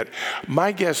what we get.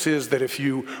 My guess is that if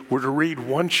you were to read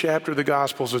 1 chapter of the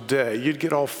Gospels a day, you'd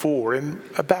get all 4 in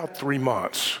about 3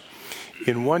 months.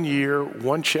 In 1 year,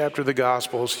 1 chapter of the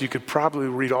Gospels, you could probably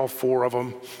read all 4 of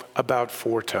them about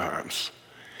 4 times.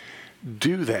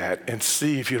 Do that and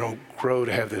see if you don't grow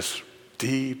to have this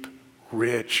deep,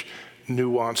 rich,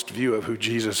 nuanced view of who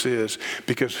Jesus is,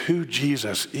 because who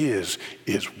Jesus is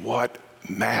what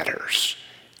matters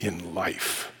in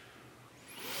life.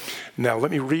 Now,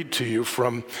 let me read to you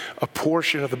from a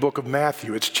portion of the book of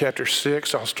Matthew. It's chapter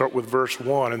 6. I'll start with verse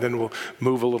 1, and then we'll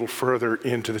move a little further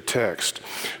into the text.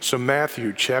 So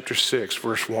Matthew chapter 6,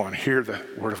 verse 1. Hear the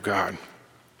word of God.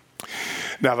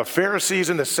 Now the Pharisees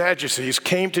and the Sadducees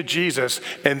came to Jesus,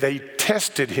 and they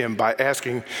tested him by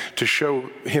asking to show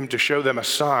them a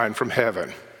sign from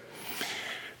heaven.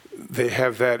 They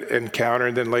have that encounter,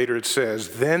 and then later it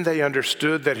says, then they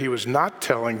understood that he was not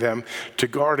telling them to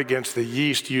guard against the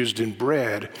yeast used in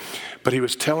bread, but he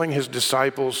was telling his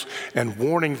disciples and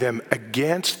warning them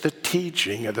against the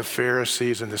teaching of the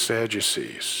Pharisees and the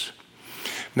Sadducees.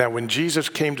 Now, when Jesus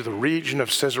came to the region of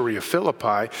Caesarea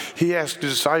Philippi, he asked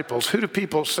his disciples, who do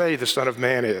people say the Son of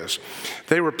Man is?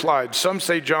 They replied, some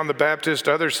say John the Baptist,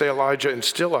 others say Elijah, and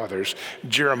still others,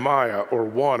 Jeremiah or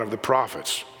one of the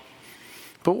prophets.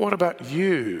 But what about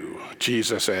you?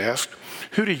 Jesus asked.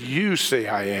 Who do you say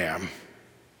I am?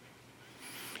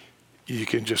 you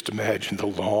can just imagine the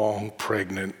long,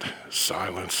 pregnant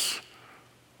silence,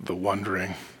 the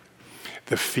wondering,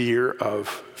 the fear of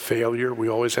failure. We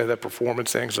always have that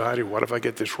performance anxiety. What if I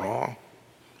get this wrong?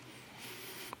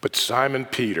 But Simon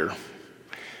Peter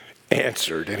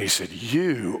answered, and he said,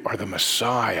 "You are the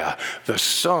Messiah, the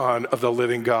Son of the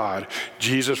living God."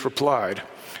 Jesus replied,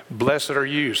 "Blessed are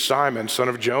you, Simon, son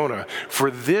of Jonah, for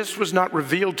this was not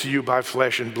revealed to you by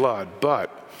flesh and blood,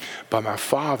 but by my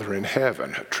Father in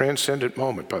heaven." A transcendent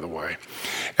moment, by the way.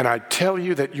 "And I tell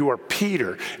you that you are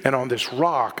Peter, and on this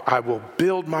rock I will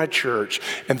build my church,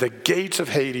 and the gates of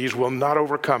Hades will not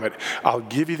overcome it. I'll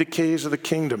give you the keys of the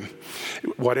kingdom.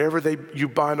 Whatever you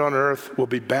bind on earth will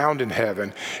be bound in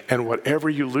heaven, and whatever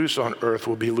you loose on earth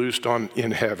will be loosed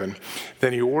in heaven."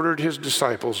 Then he ordered his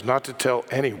disciples not to tell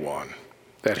anyone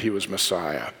that he was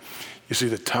Messiah. You see,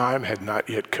 the time had not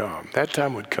yet come. That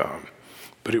time would come,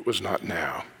 but it was not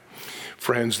now.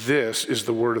 Friends, this is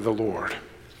the word of the Lord.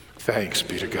 Thanks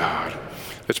be to God.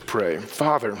 Let's pray.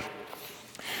 Father,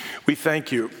 we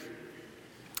thank you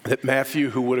that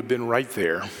Matthew, who would have been right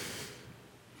there,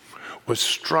 was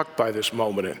struck by this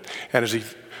moment. And as he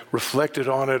reflected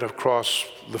on it across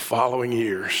the following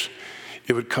years,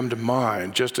 it would come to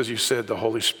mind, just as you said, the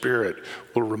Holy Spirit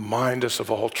will remind us of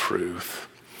all truth.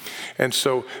 And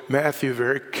so Matthew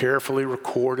very carefully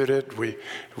recorded it. We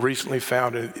recently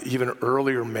found an even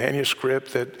earlier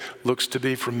manuscript that looks to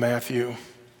be from Matthew,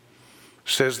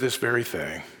 says this very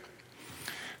thing.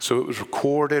 So it was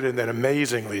recorded, and then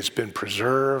amazingly it's been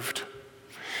preserved,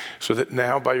 so that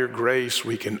now by your grace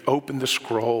we can open the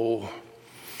scroll,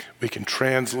 we can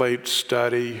translate,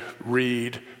 study,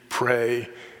 read, pray,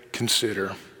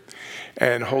 consider.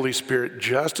 And Holy Spirit,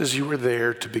 just as you were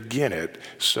there to begin it,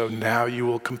 so now you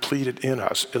will complete it in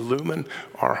us. Illumine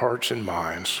our hearts and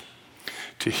minds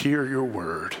to hear your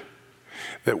word,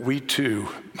 that we too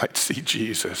might see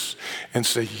Jesus and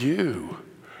say, "You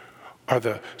are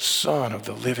the Son of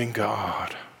the living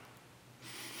God."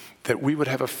 That we would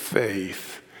have a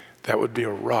faith that would be a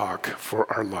rock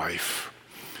for our life.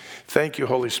 Thank you,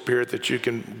 Holy Spirit, that you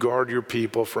can guard your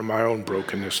people from my own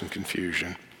brokenness and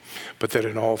confusion, but that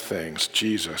in all things,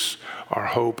 Jesus, our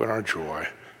hope and our joy,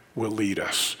 will lead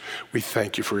us. We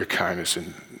thank you for your kindness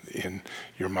in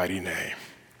your mighty name.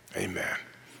 Amen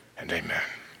and amen.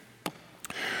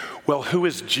 Well, who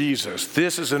is Jesus?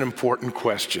 This is an important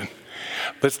question.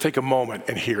 Let's take a moment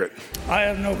and hear it. I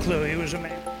have no clue. He was a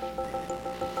man.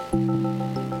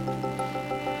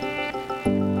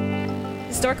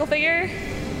 Historical figure?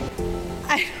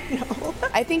 I don't know.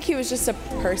 I think he was just a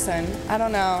person. I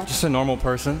don't know. Just a normal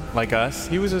person like us.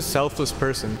 He was a selfless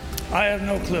person. I have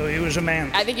no clue. He was a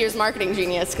man. I think he was a marketing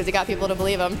genius because he got people to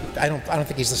believe him. I don't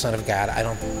think he's the Son of God. I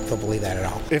don't believe that at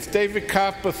all. If David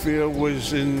Copperfield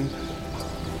was in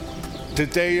the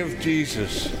day of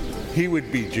Jesus, he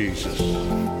would be Jesus.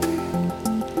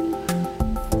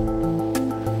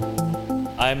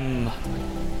 I'm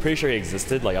pretty sure he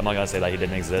existed. I'm not gonna say that he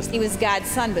didn't exist. He was God's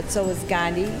son, but so was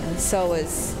Gandhi, and so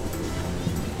was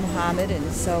Muhammad,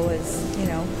 and so was,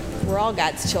 we're all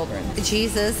God's children.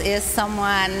 Jesus is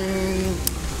someone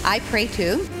I pray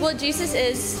to. Well, Jesus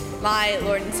is my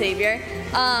Lord and Savior.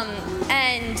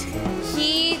 And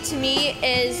he, to me,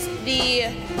 is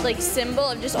the symbol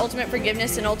of just ultimate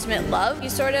forgiveness and ultimate love.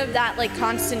 He's sort of that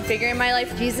constant figure in my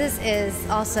life. Jesus is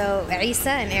also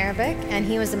Isa in Arabic, and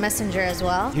he was a messenger as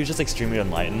well. He was just extremely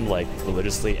enlightened,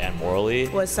 religiously and morally.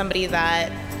 Was somebody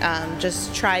that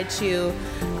just tried to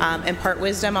impart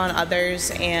wisdom on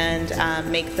others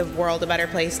and make the world a better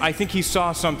place. I think he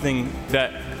saw something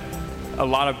that a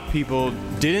lot of people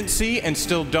didn't see and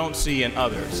still don't see in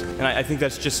others. And I think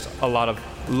that's just a lot of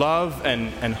love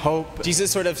and hope.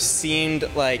 Jesus sort of seemed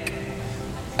like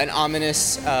an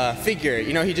ominous figure.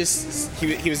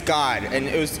 He was God, and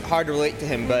it was hard to relate to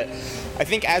him. But I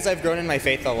think as I've grown in my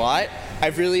faith a lot,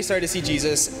 I've really started to see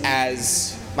Jesus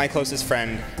as my closest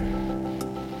friend.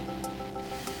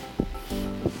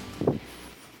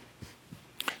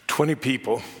 "20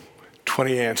 people,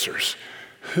 20 answers.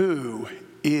 Who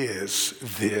is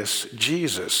this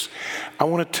Jesus?" I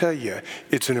want to tell you,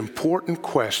 it's an important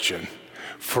question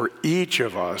for each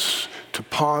of us to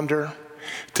ponder,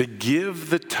 to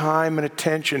give the time and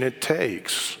attention it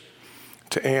takes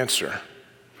to answer,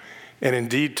 and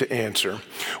indeed to answer.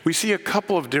 We see a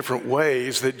couple of different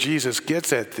ways that Jesus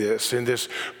gets at this in this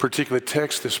particular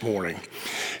text this morning.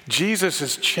 Jesus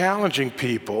is challenging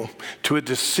people to a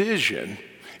decision.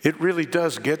 It really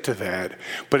does get to that,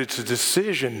 but it's a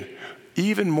decision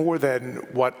even more than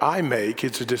what I make.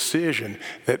 It's a decision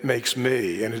that makes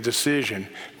me, and a decision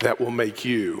that will make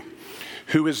you.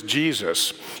 Who is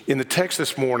Jesus? In the text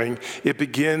this morning, it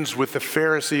begins with the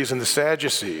Pharisees and the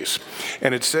Sadducees.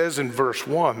 And it says in verse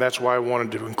 1, that's why I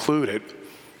wanted to include it,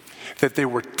 that they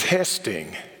were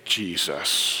testing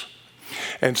Jesus.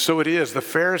 And so it is, the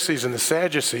Pharisees and the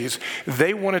Sadducees,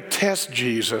 they want to test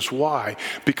Jesus. Why?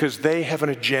 Because they have an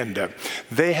agenda.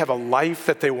 They have a life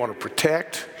that they want to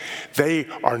protect. They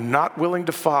are not willing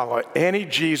to follow any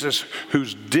Jesus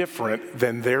who's different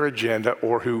than their agenda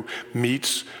or who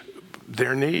meets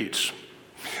their needs.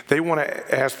 They want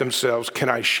to ask themselves, can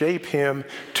I shape him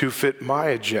to fit my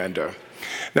agenda?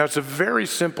 Now, it's a very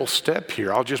simple step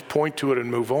here. I'll just point to it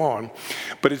and move on.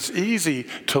 But it's easy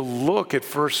to look at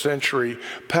first century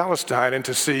Palestine and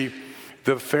to see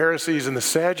the Pharisees and the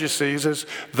Sadducees as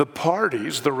the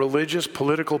parties, the religious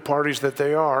political parties that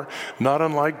they are, not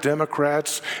unlike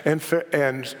Democrats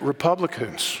and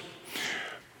Republicans.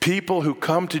 People who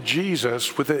come to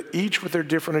Jesus each with their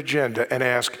different agenda and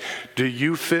ask, do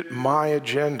you fit my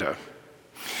agenda?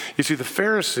 You see, the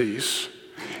Pharisees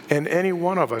and any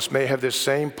one of us may have this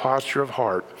same posture of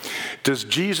heart. Does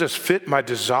Jesus fit my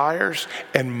desires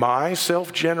and my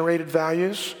self-generated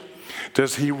values?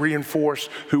 Does he reinforce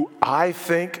who I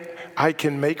think I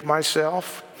can make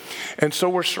myself? And so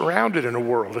we're surrounded in a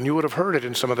world, and you would have heard it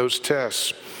in some of those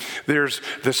tests. There's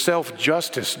the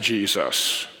self-justice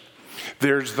Jesus.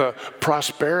 There's the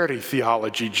prosperity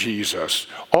theology Jesus.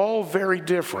 All very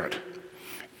different,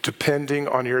 depending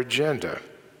on your agenda.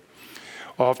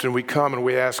 Often we come and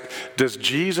we ask, does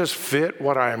Jesus fit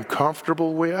what I am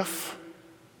comfortable with?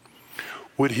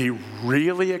 Would he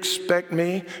really expect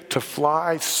me to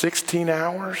fly 16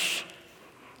 hours?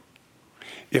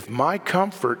 If my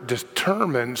comfort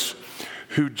determines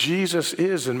who Jesus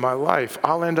is in my life,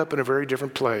 I'll end up in a very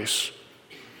different place.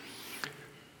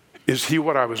 Is he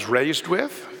what I was raised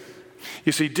with?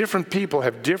 You see, different people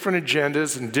have different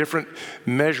agendas and different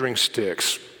measuring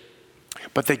sticks,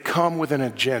 but they come with an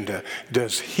agenda.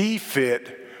 Does he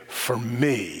fit for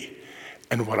me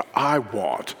and what I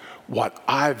want, what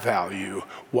I value,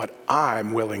 what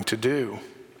I'm willing to do?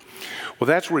 Well,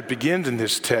 that's where it begins in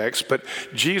this text, but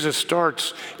Jesus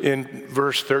starts in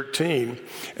verse 13,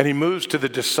 and he moves to the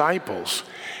disciples,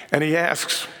 and he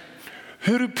asks,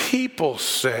 who do people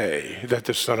say that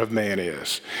the Son of Man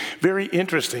is? Very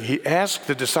interesting. He asked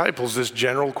the disciples this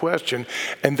general question,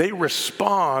 and they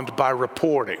respond by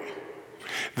reporting.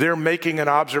 They're making an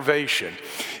observation.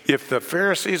 If the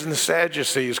Pharisees and the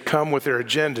Sadducees come with their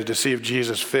agenda to see if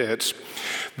Jesus fits,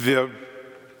 the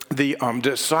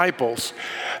disciples,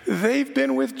 they've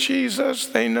been with Jesus.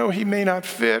 They know he may not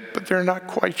fit, but they're not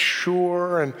quite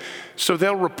sure. And so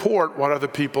they'll report what other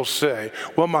people say.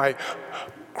 Well, my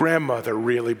grandmother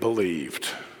really believed.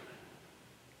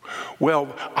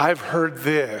 Well, I've heard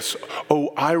this.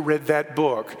 Oh, I read that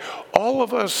book. All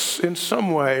of us in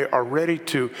some way are ready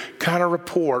to kind of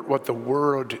report what the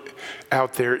word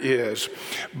out there is.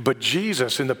 But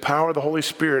Jesus, in the power of the Holy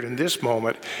Spirit in this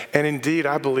moment, and indeed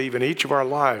I believe in each of our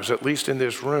lives, at least in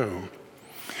this room,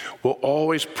 will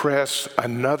always press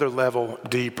another level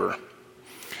deeper.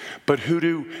 But who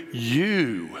do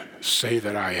you say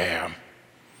that I am?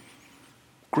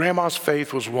 Grandma's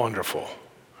faith was wonderful.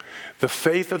 The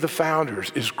faith of the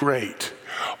founders is great.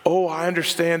 Oh, I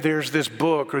understand there's this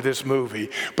book or this movie,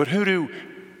 but who do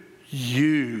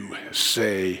you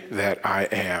say that I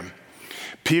am?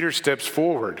 Peter steps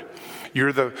forward.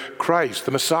 You're the Christ,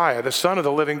 the Messiah, the Son of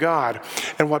the living God.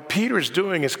 And what Peter's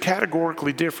doing is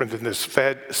categorically different than the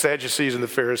Sadducees and the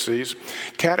Pharisees,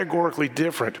 categorically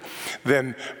different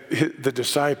than the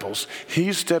disciples.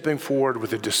 He's stepping forward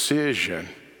with a decision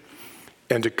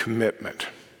and a commitment.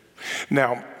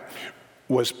 Now,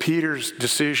 was Peter's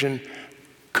decision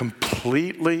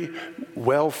completely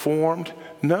well-formed?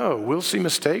 No, we'll see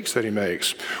mistakes that he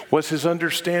makes. Was his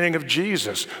understanding of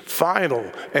Jesus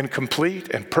final and complete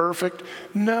and perfect?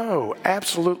 No,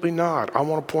 absolutely not. I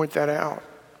want to point that out.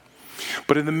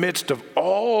 But in the midst of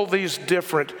all these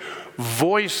different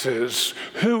voices,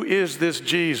 who is this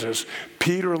Jesus?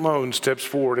 Peter alone steps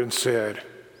forward and said,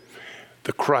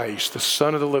 the Christ, the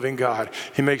Son of the living God.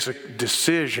 He makes a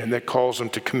decision that calls him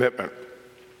to commitment.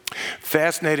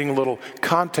 Fascinating little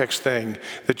context thing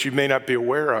that you may not be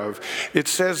aware of. It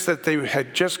says that they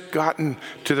had just gotten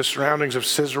to the surroundings of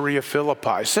Caesarea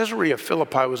Philippi. Caesarea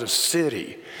Philippi was a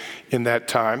city in that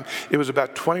time. It was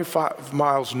about 25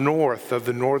 miles north of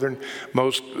the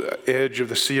northernmost edge of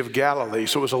the Sea of Galilee.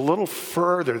 So it was a little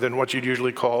further than what you'd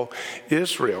usually call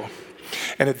Israel.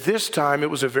 And at this time, it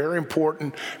was a very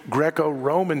important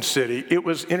Greco-Roman city. It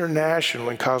was international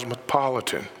and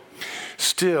cosmopolitan.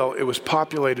 Still, it was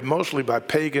populated mostly by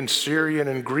pagan Syrian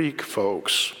and Greek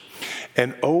folks.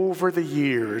 And over the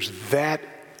years, that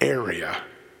area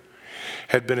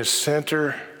had been a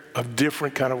center of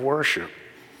different kind of worship.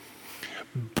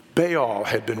 Baal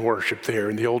had been worshipped there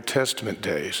in the Old Testament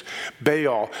days.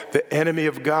 Baal, the enemy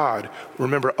of God.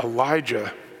 Remember,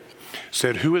 Elijah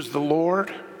said, who is the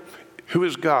Lord? Who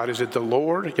is God? Is it the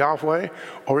Lord, Yahweh,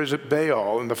 or is it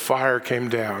Baal? And the fire came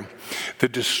down. The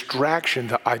distraction,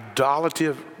 the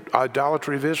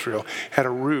idolatry of Israel had a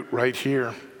root right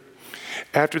here.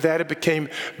 After that, it became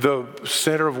the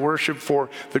center of worship for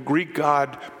the Greek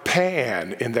god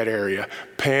Pan in that area.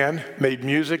 Pan made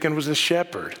music and was a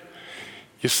shepherd.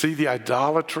 You see the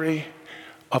idolatry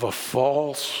of a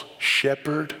false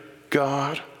shepherd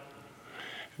god?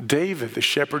 David, the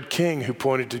shepherd king who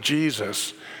pointed to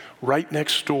Jesus, right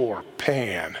next door,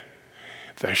 Pan,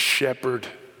 the shepherd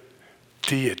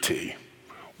deity,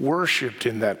 worshiped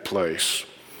in that place.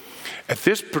 At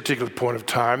this particular point of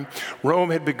time,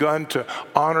 Rome had begun to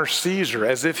honor Caesar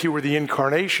as if he were the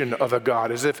incarnation of a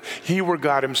god, as if he were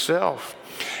God himself.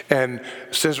 And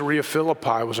Caesarea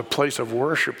Philippi was a place of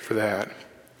worship for that.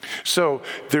 So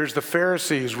there's the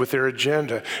Pharisees with their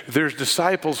agenda. There's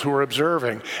disciples who are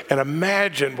observing. And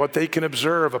imagine what they can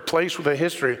observe, a place with a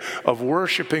history of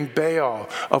worshiping Baal,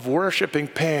 of worshiping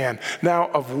Pan, now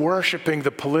of worshiping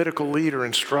the political leader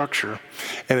and structure.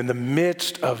 And in the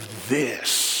midst of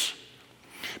this,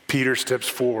 Peter steps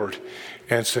forward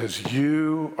and says,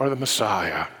 you are the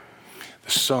Messiah,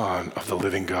 the Son of the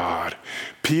living God.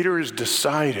 Peter is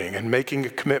deciding and making a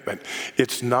commitment.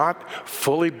 It's not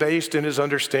fully based in his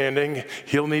understanding.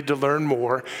 He'll need to learn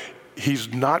more. He's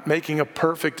not making a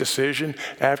perfect decision.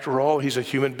 After all, he's a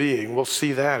human being. We'll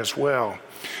see that as well.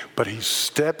 But he's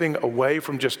stepping away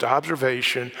from just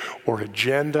observation or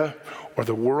agenda or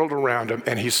the world around him,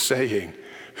 and he's saying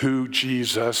who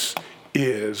Jesus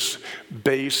is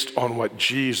based on what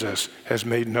Jesus has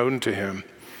made known to him.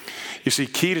 You see,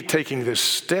 key to taking this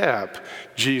step,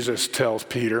 Jesus tells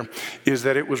Peter, is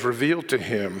that it was revealed to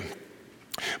him.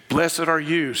 Blessed are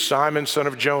you, Simon, son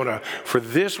of Jonah, for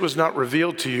this was not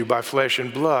revealed to you by flesh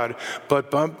and blood,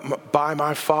 but by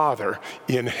my Father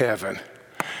in heaven.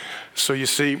 So you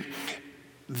see,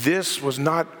 this was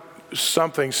not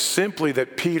something simply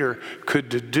that Peter could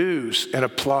deduce and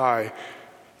apply.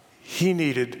 He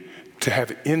needed to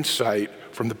have insight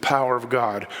from the power of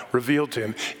God revealed to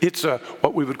him. It's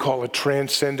what we would call a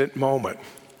transcendent moment.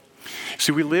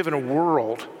 See, we live in a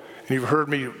world, and you've heard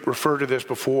me refer to this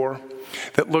before,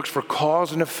 that looks for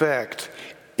cause and effect,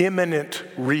 imminent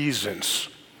reasons.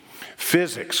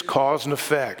 Physics, cause and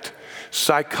effect.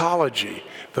 Psychology,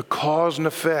 the cause and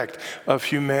effect of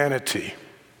humanity.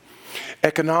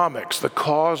 Economics, the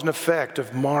cause and effect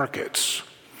of markets.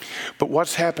 But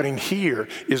what's happening here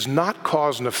is not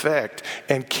cause and effect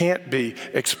and can't be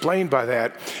explained by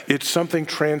that. It's something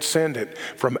transcendent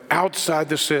from outside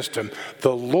the system.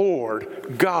 The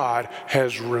Lord God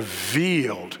has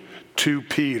revealed to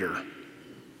Peter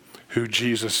who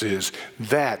Jesus is.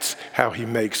 That's how he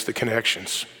makes the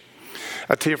connections.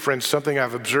 I tell you, friends, something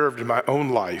I've observed in my own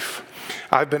life.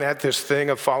 I've been at this thing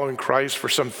of following Christ for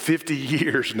some 50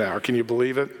 years now. Can you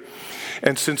believe it?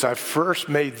 And since I first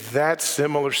made that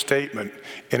similar statement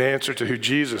in answer to who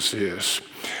Jesus is,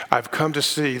 I've come to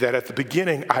see that at the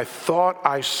beginning, I thought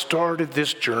I started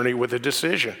this journey with a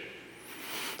decision.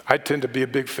 I tend to be a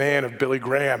big fan of Billy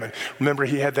Graham, and remember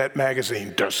he had that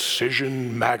magazine,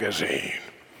 Decision Magazine.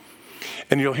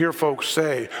 And you'll hear folks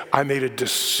say, I made a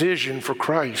decision for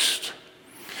Christ.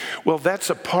 Well, that's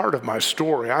a part of my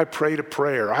story. I prayed a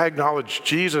prayer. I acknowledge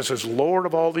Jesus as Lord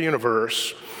of all the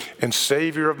universe and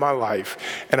Savior of my life.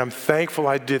 And I'm thankful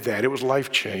I did that. It was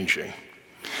life-changing.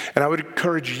 And I would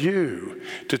encourage you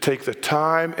to take the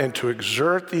time and to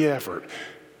exert the effort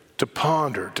to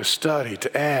ponder, to study,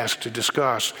 to ask, to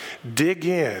discuss, dig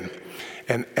in,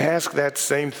 and ask that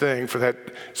same thing for that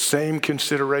same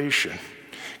consideration.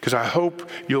 Because I hope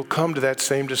you'll come to that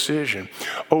same decision.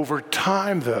 Over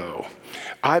time, though,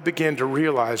 I began to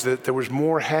realize that there was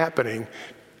more happening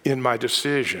in my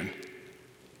decision.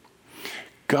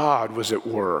 God was at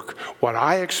work. What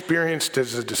I experienced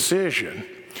as a decision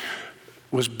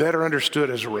was better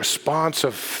understood as a response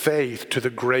of faith to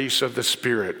the grace of the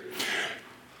Spirit.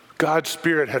 God's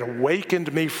Spirit had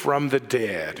awakened me from the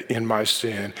dead in my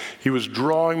sin. He was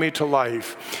drawing me to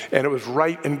life, and it was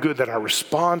right and good that I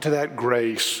respond to that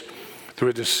grace through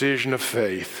a decision of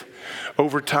faith.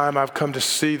 Over time, I've come to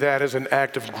see that as an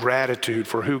act of gratitude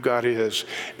for who God is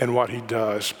and what he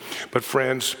does. But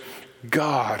friends,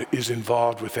 God is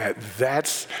involved with that.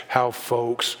 That's how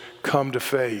folks come to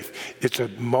faith. It's a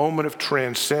moment of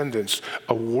transcendence,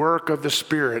 a work of the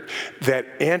Spirit that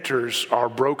enters our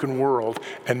broken world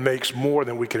and makes more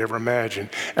than we could ever imagine.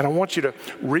 And I want you to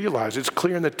realize, it's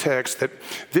clear in the text that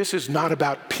this is not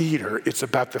about Peter, it's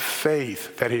about the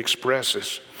faith that he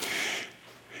expresses.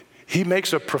 He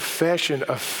makes a profession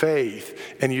of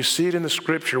faith, and you see it in the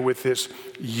scripture with this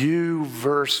you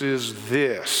versus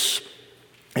this.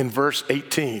 In verse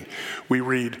 18, we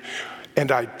read,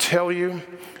 "And I tell you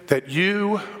that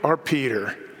you are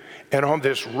Peter, and on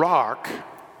this rock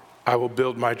I will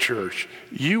build my church."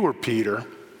 You are Peter,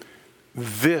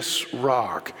 this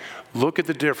rock. Look at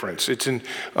the difference. It's in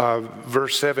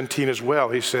verse 17 as well.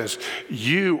 He says,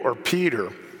 "You are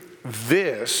Peter."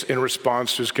 This, in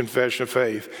response to his confession of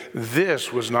faith,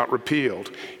 this was not repealed.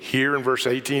 Here in verse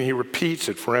 18, he repeats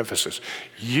it for emphasis.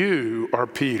 You are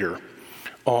Peter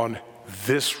on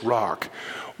this rock.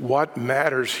 What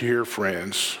matters here,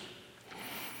 friends,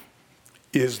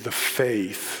 is the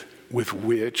faith with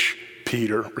which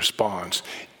Peter responds.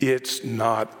 It's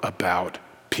not about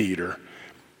Peter.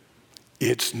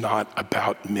 It's not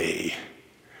about me.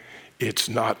 It's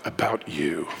not about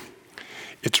you.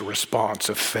 It's a response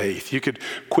of faith. You could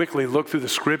quickly look through the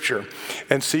scripture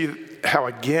and see how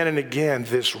again and again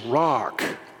this rock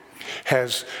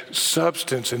has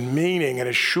substance and meaning and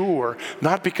is sure,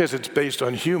 not because it's based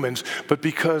on humans, but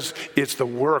because it's the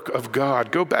work of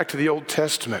God. Go back to the Old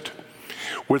Testament,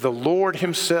 where the Lord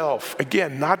himself,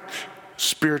 again, not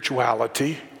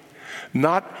spirituality,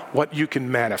 not what you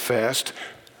can manifest,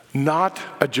 not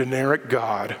a generic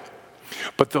God,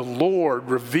 but the Lord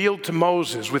revealed to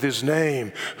Moses with his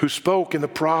name, who spoke in the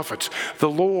prophets. The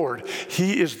Lord,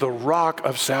 he is the rock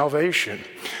of salvation.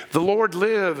 The Lord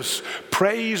lives.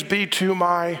 Praise be to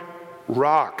my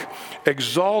rock.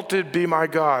 Exalted be my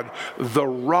God, the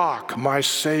rock, my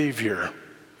Savior.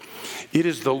 It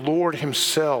is the Lord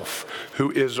himself who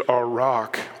is our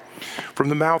rock. From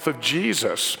the mouth of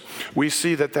Jesus, we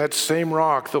see that same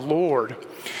rock, the Lord,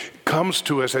 comes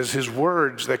to us as his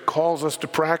words that calls us to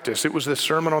practice. It was the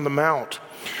Sermon on the Mount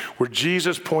where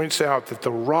Jesus points out that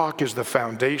the rock is the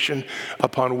foundation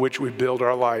upon which we build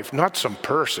our life, not some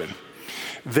person.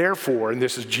 Therefore, and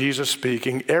this is Jesus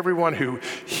speaking, everyone who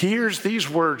hears these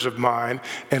words of mine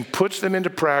and puts them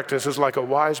into practice is like a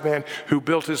wise man who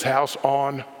built his house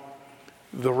on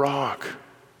the rock.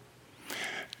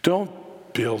 Don't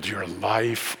build your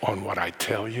life on what I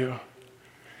tell you.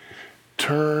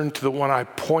 Turn to the one I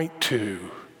point to.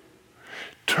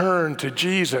 Turn to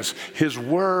Jesus, his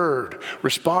word.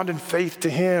 Respond in faith to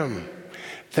him.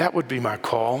 That would be my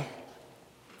call.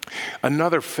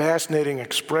 Another fascinating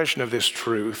expression of this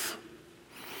truth.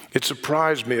 It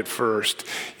surprised me at first.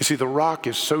 You see, the rock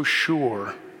is so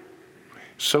sure,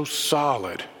 so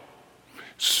solid,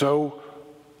 so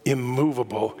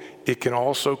immovable, it can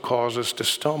also cause us to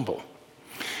stumble.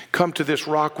 Come to this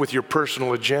rock with your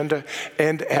personal agenda,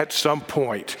 and at some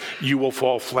point, you will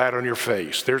fall flat on your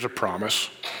face. There's a promise.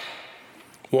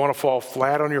 Want to fall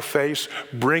flat on your face?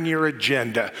 Bring your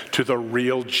agenda to the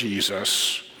real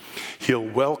Jesus. He'll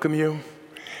welcome you,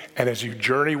 and as you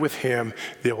journey with him,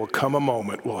 there will come a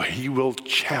moment where he will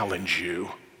challenge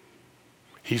you.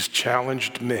 He's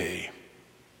challenged me.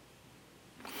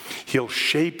 He'll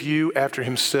shape you after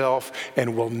himself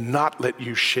and will not let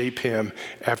you shape him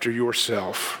after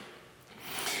yourself.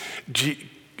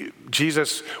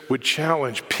 Jesus would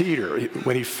challenge Peter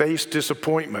when he faced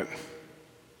disappointment.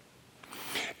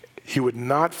 He would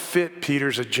not fit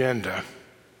Peter's agenda,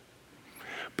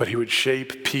 but he would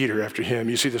shape Peter after him.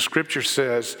 You see, the scripture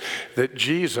says that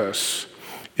Jesus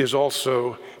is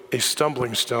also a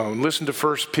stumbling stone. Listen to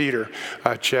 1 Peter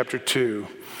chapter 2.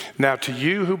 Now to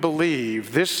you who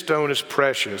believe, this stone is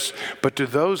precious, but to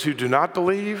those who do not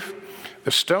believe,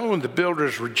 the stone the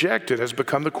builders rejected has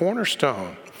become the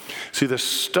cornerstone. See, the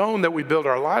stone that we build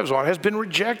our lives on has been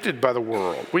rejected by the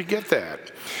world. We get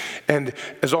that. And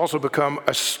has also become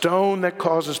a stone that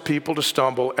causes people to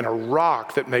stumble and a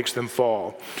rock that makes them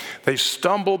fall. They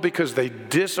stumble because they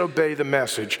disobey the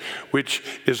message, which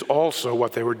is also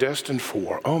what they were destined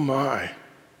for. Oh my.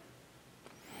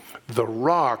 The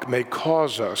rock may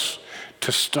cause us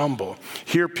to stumble.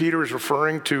 Here Peter is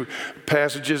referring to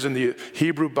passages in the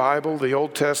Hebrew Bible, the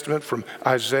Old Testament, from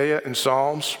Isaiah and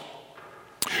Psalms.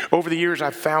 Over the years,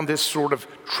 I've found this sort of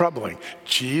troubling.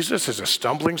 Jesus is a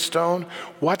stumbling stone?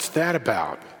 What's that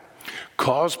about?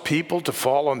 Cause people to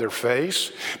fall on their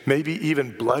face? Maybe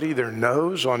even bloody their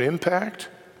nose on impact?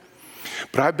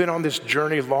 But I've been on this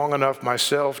journey long enough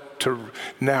myself to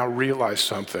now realize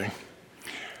something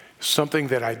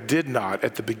that I did not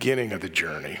at the beginning of the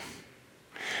journey.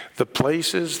 The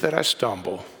places that I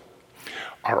stumble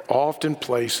are often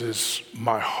places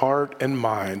my heart and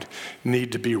mind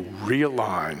need to be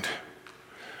realigned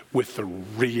with the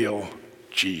real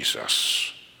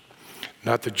Jesus.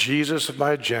 Not the Jesus of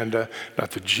my agenda,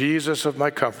 not the Jesus of my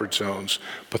comfort zones,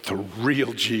 but the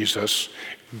real Jesus,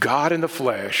 God in the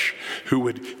flesh, who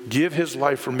would give his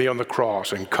life for me on the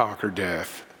cross and conquer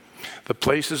death. The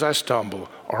places I stumble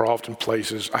are often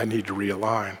places I need to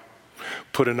realign.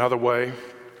 Put another way,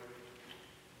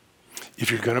 if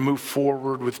you're going to move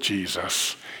forward with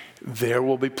Jesus, there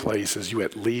will be places you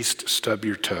at least stub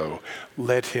your toe.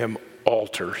 Let him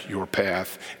alter your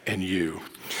path and you.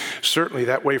 Certainly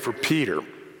that way for Peter,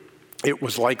 it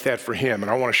was like that for him,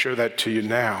 and I want to show that to you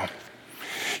now.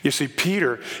 You see,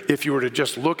 Peter, if you were to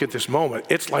just look at this moment,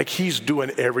 it's like he's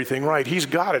doing everything right. He's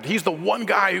got it. He's the one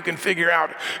guy who can figure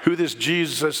out who this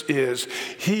Jesus is.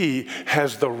 He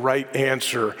has the right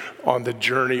answer on the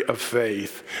journey of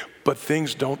faith. But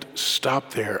things don't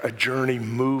stop there. A journey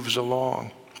moves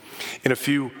along. In a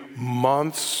few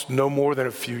months, no more than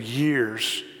a few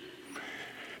years,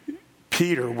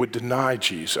 Peter would deny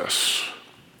Jesus.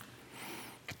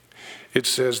 It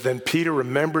says, then Peter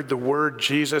remembered the word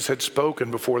Jesus had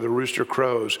spoken before the rooster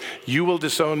crows. You will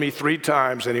disown me 3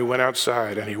 times. And he went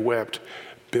outside and he wept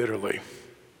bitterly.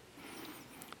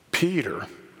 Peter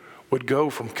would go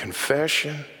from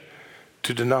confession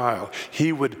to denial.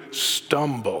 He would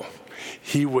stumble.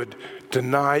 He would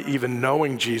deny even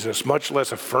knowing Jesus, much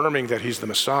less affirming that he's the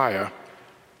Messiah.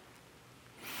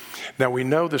 Now we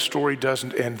know the story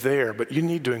doesn't end there, but you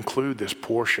need to include this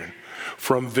portion.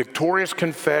 From victorious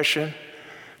confession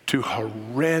to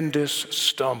horrendous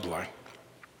stumbling.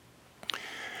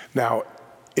 Now,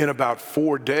 in about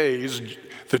 4 days,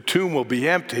 the tomb will be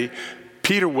empty.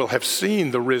 Peter will have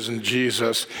seen the risen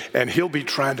Jesus, and he'll be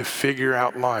trying to figure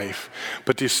out life.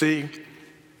 But you see,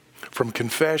 from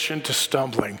confession to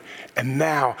stumbling, and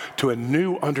now to a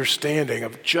new understanding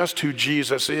of just who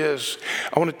Jesus is,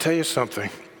 I want to tell you something.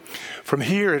 From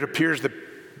here, it appears that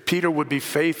Peter would be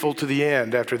faithful to the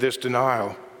end after this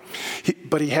denial.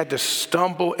 But he had to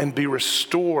stumble and be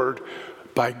restored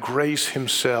by grace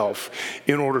himself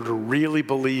in order to really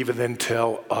believe and then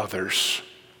tell others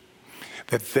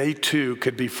that they too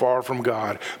could be far from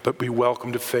God, but be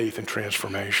welcome to faith and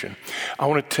transformation. I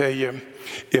want to tell you,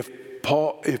 if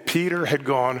Peter had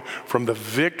gone from the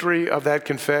victory of that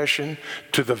confession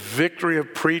to the victory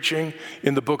of preaching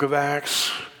in the book of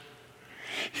Acts,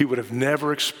 he would have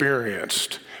never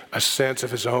experienced a sense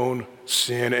of his own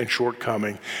sin and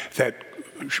shortcoming that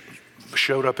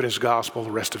showed up in his gospel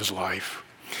the rest of his life.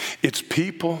 It's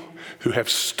people who have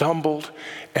stumbled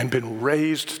and been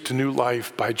raised to new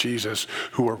life by Jesus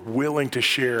who are willing to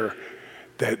share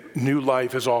that new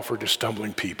life is offered to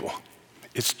stumbling people.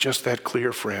 It's just that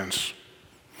clear, friends.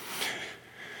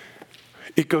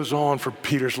 It goes on for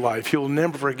Peter's life. He'll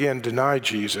never again deny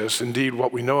Jesus. Indeed,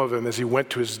 what we know of him is he went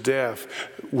to his death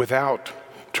without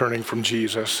turning from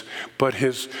Jesus, but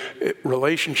his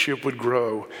relationship would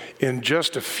grow. In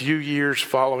just a few years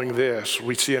following this,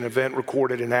 we see an event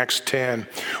recorded in Acts 10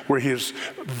 where his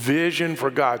vision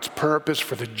for God's purpose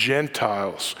for the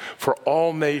Gentiles, for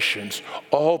all nations,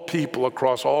 all people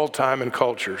across all time and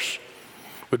cultures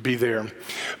would be there.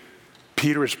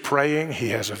 Peter is praying, he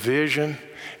has a vision.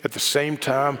 At the same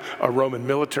time, a Roman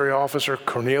military officer,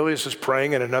 Cornelius, is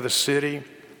praying in another city.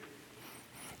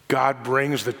 God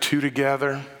brings the two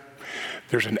together.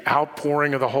 There's an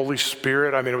outpouring of the Holy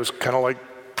Spirit. I mean, it was kind of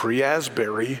like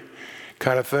pre-Asbury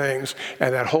kind of things.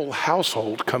 And that whole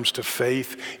household comes to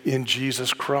faith in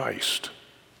Jesus Christ.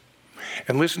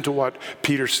 And listen to what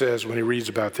Peter says when he reads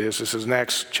about this. This is in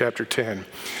Acts chapter 10.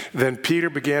 Then Peter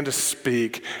began to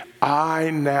speak.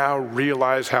 I now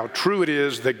realize how true it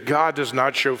is that God does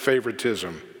not show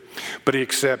favoritism, but he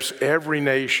accepts every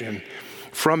nation,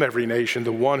 from every nation,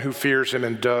 the one who fears him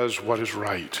and does what is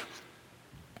right.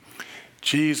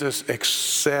 Jesus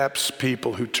accepts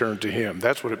people who turn to him.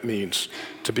 That's what it means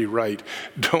to be right.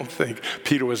 Don't think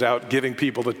Peter was out giving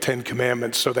people the 10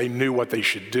 Commandments so they knew what they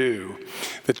should do.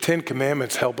 The 10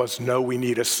 Commandments help us know we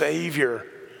need a Savior.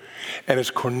 And as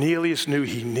Cornelius knew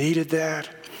he needed that,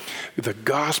 the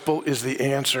gospel is the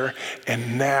answer.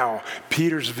 And now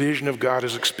Peter's vision of God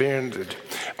is expanded.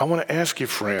 I want to ask you,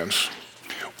 friends,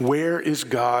 where is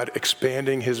God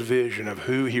expanding his vision of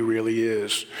who he really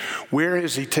is? Where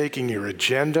is he taking your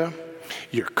agenda,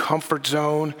 your comfort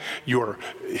zone, your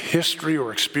history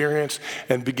or experience,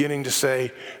 and beginning to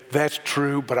say, that's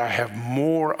true, but I have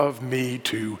more of me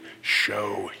to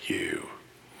show you?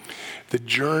 The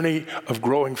journey of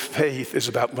growing faith is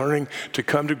about learning to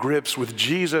come to grips with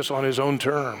Jesus on his own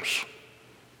terms.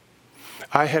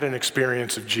 I had an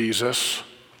experience of Jesus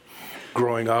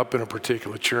growing up in a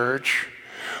particular church.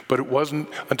 But it wasn't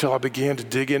until I began to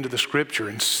dig into the scripture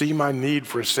and see my need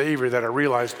for a Savior that I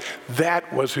realized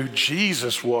that was who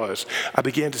Jesus was. I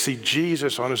began to see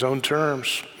Jesus on his own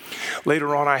terms.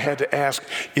 Later on, I had to ask,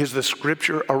 is the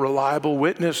scripture a reliable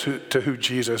witness to who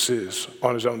Jesus is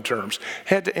on his own terms?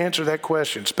 Had to answer that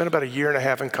question. Spent about 1.5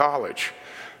 years in college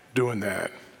doing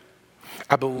that.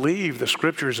 I believe the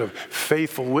scripture is a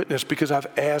faithful witness because I've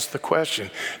asked the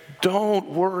question. Don't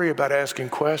worry about asking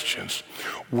questions.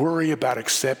 Worry about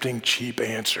accepting cheap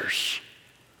answers.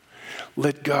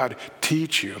 Let God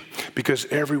teach you, because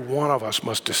every one of us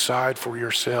must decide for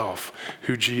yourself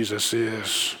who Jesus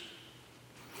is.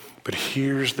 But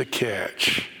here's the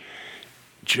catch.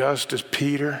 Just as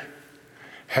Peter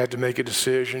had to make a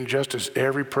decision, just as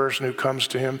every person who comes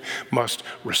to him must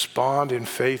respond in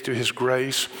faith to his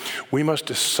grace, we must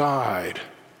decide,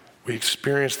 we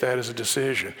experience that as a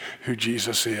decision, who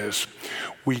Jesus is.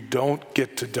 We don't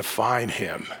get to define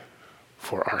him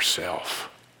for ourselves.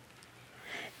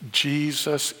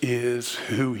 Jesus is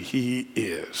who he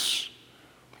is.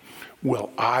 Will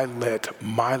I let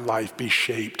my life be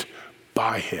shaped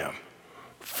by him,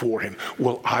 for him?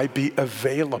 Will I be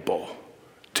available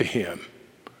to him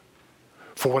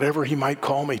for whatever he might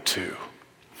call me to?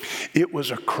 It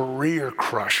was a career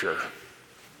crusher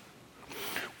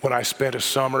when I spent a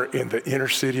summer in the inner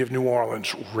city of New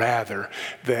Orleans rather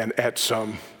than at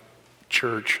some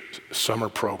church summer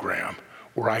program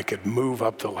where I could move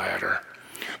up the ladder.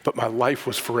 But my life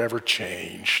was forever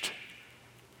changed.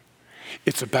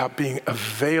 It's about being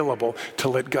available to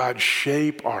let God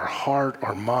shape our heart,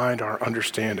 our mind, our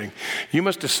understanding. You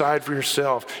must decide for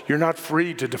yourself. You're not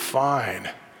free to define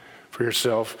for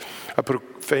yourself. I put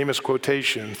a famous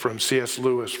quotation from C.S.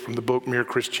 Lewis from the book Mere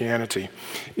Christianity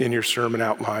in your sermon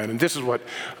outline. And this is what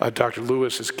Dr.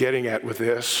 Lewis is getting at with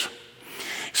this.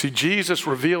 See, Jesus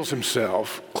reveals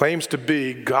himself, claims to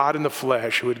be God in the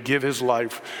flesh who would give his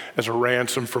life as a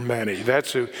ransom for many.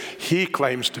 That's who he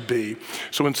claims to be.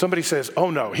 So when somebody says, oh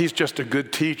no, he's just a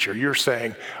good teacher, you're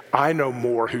saying, I know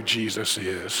more who Jesus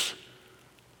is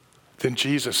than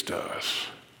Jesus does.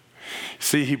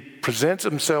 See, he presents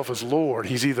himself as Lord.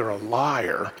 He's either a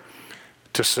liar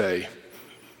to say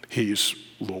he's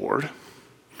Lord,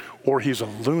 or he's a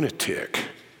lunatic.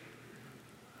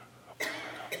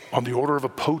 On the order of a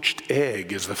poached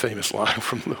egg is the famous line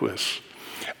from Lewis.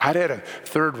 I'd add a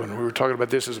third one. We were talking about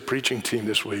this as a preaching team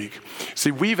this week.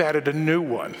 See, we've added a new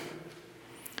one.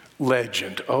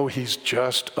 Legend. Oh, he's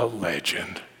just a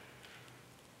legend.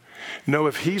 No,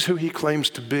 if he's who he claims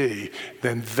to be,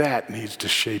 then that needs to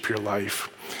shape your life.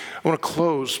 I want to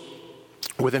close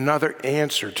with another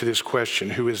answer to this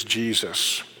question, who is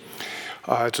Jesus?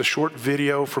 It's a short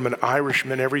video from an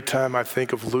Irishman. Every time I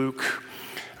think of Luke,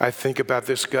 I think about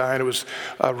this guy, and it was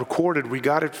recorded. We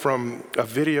got it from a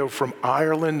video from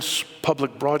Ireland's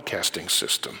public broadcasting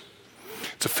system.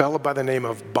 It's a fellow by the name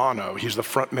of Bono. He's the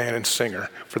front man and singer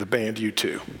for the band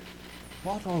U2.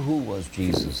 What or who was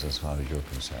Jesus as far as you're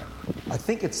concerned? I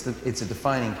think it's a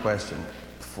defining question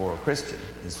for a Christian,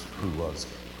 is who was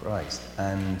Christ.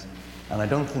 And I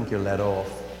don't think you're let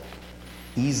off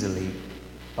easily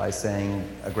by saying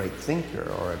a great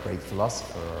thinker or a great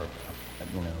philosopher or,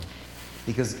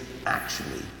 because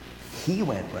actually he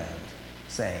went round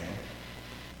saying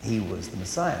he was the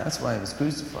Messiah. That's why he was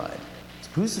crucified. He was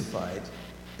crucified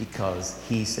because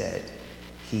he said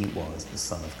he was the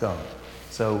Son of God.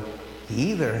 So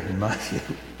he either, in my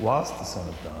view, was the Son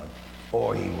of God,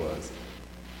 or he was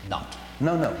not.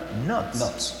 No, nuts.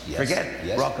 Nuts, yes.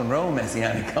 Forget rock and roll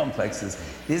messianic complexes.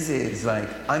 This is like,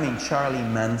 Charlie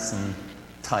Manson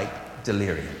type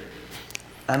delirium.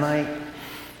 And I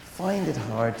find it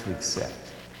hard to accept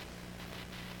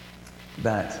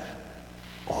that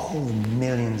all the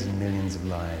millions and millions of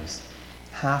lives,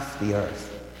 half the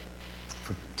earth,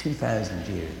 for 2,000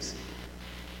 years,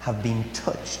 have been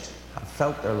touched, have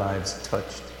felt their lives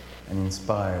touched and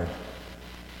inspired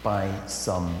by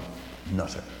some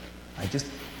nutter.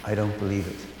 I don't believe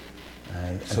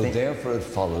it. So therefore it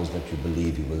follows that you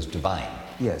believe he was divine.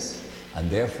 Yes. And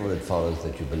therefore it follows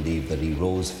that you believe that he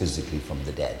rose physically from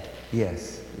the dead.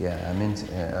 Yes, yeah, I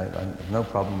have no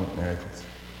problem with miracles.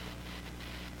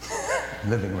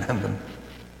 Living around them.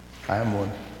 I am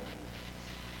one.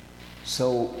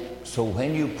 So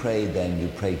when you pray then, you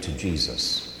pray to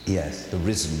Jesus. Yes. The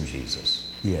risen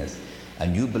Jesus. Yes.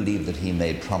 And you believe that he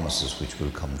made promises which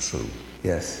will come true.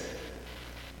 Yes.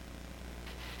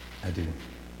 I do.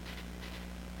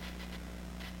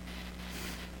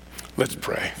 Let's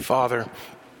pray. Father,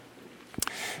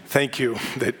 thank you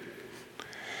that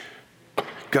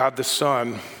God the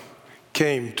Son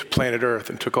came to planet Earth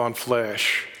and took on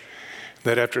flesh.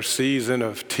 that after a season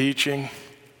of teaching,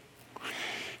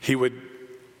 he would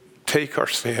take our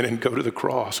sin and go to the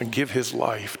cross and give his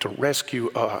life to rescue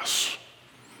us.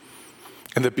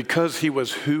 And that because he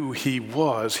was who he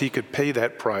was, he could pay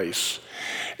that price.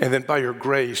 And then by your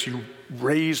grace, you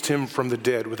raised him from the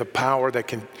dead with a power that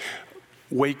can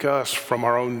wake us from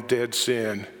our own dead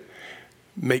sin,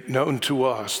 make known to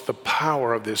us the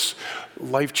power of this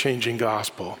life-changing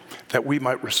gospel, that we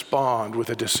might respond with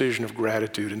a decision of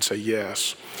gratitude and say,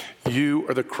 yes, you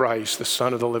are the Christ, the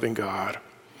Son of the living God.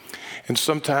 And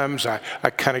sometimes I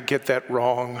kind of get that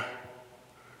wrong.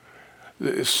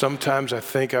 Sometimes I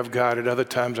think I've got it, other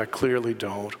times I clearly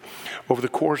don't. Over the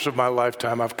course of my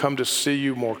lifetime, I've come to see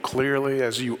you more clearly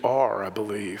as you are, I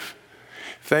believe.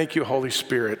 Thank you, Holy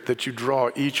Spirit, that you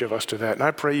draw each of us to that. And I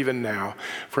pray even now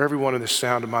for everyone in the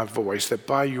sound of my voice that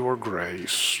by your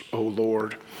grace, O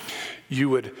Lord, you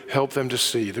would help them to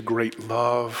see the great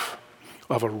love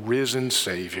of a risen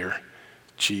Savior,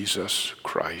 Jesus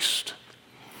Christ.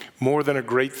 More than a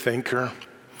great thinker,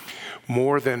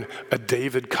 more than a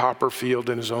David Copperfield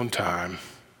in his own time,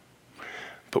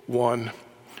 but one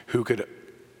who could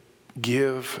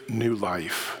give new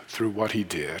life through what he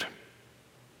did.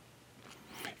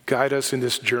 Guide us in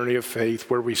this journey of faith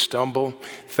where we stumble.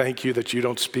 Thank you that you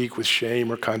don't speak with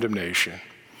shame or condemnation.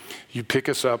 You pick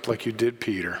us up like you did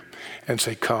Peter and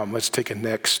say, come, let's take a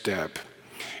next step.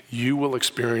 You will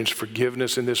experience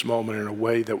forgiveness in this moment in a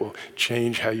way that will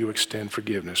change how you extend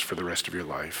forgiveness for the rest of your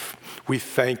life. We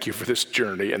thank you for this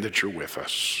journey and that you're with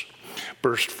us.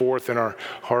 Burst forth in our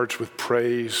hearts with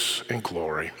praise and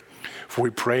glory. For we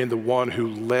pray in the one who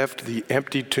left the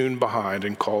empty tomb behind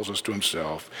and calls us to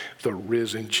himself, the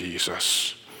risen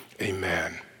Jesus.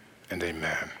 Amen and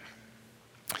amen.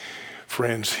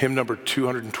 Friends, hymn number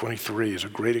 223 is a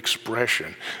great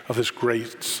expression of this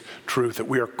great truth that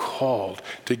we are called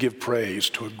to give praise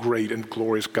to a great and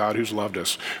glorious God who's loved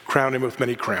us. Crown him with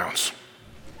many crowns.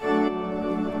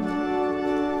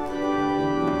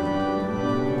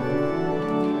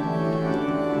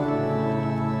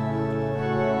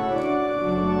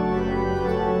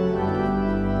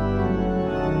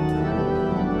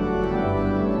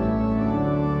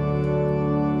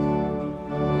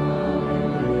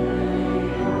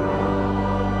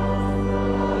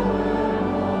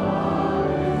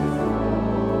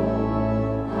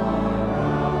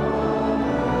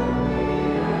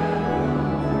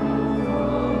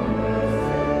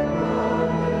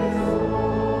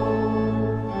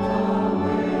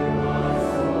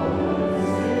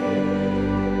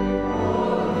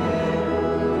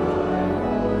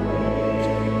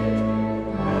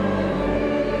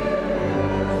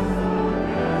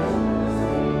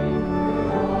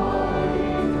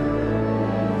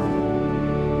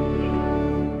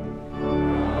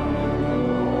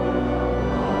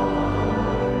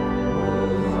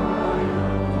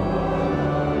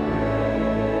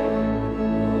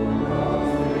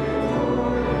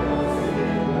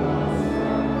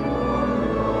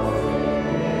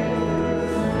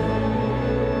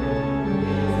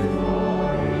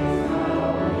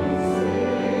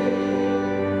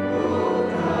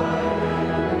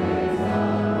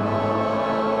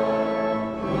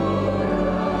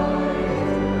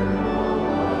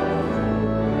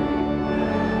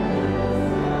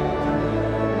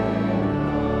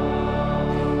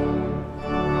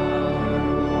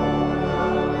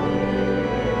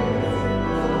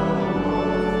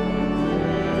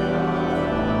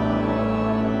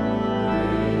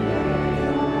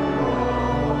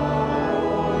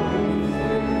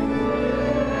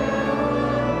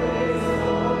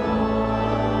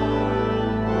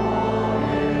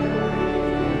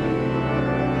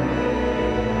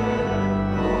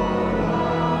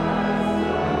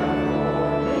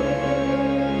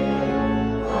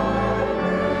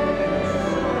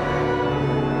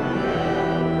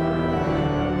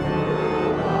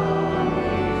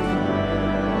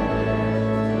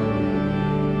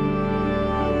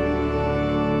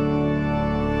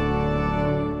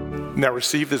 Now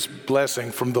receive this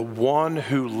blessing from the one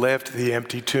who left the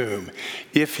empty tomb.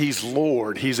 If he's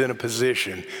Lord, he's in a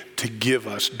position to give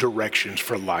us directions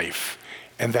for life.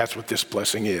 And that's what this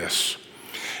blessing is.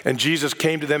 And Jesus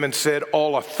came to them and said,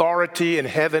 all authority in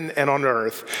heaven and on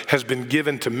earth has been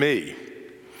given to me.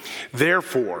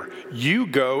 Therefore, you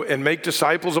go and make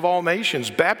disciples of all nations,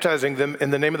 baptizing them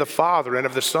in the name of the Father and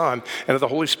of the Son and of the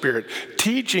Holy Spirit,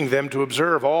 teaching them to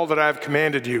observe all that I have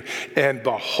commanded you. And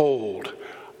behold,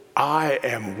 I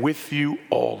am with you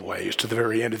always to the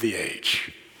very end of the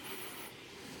age.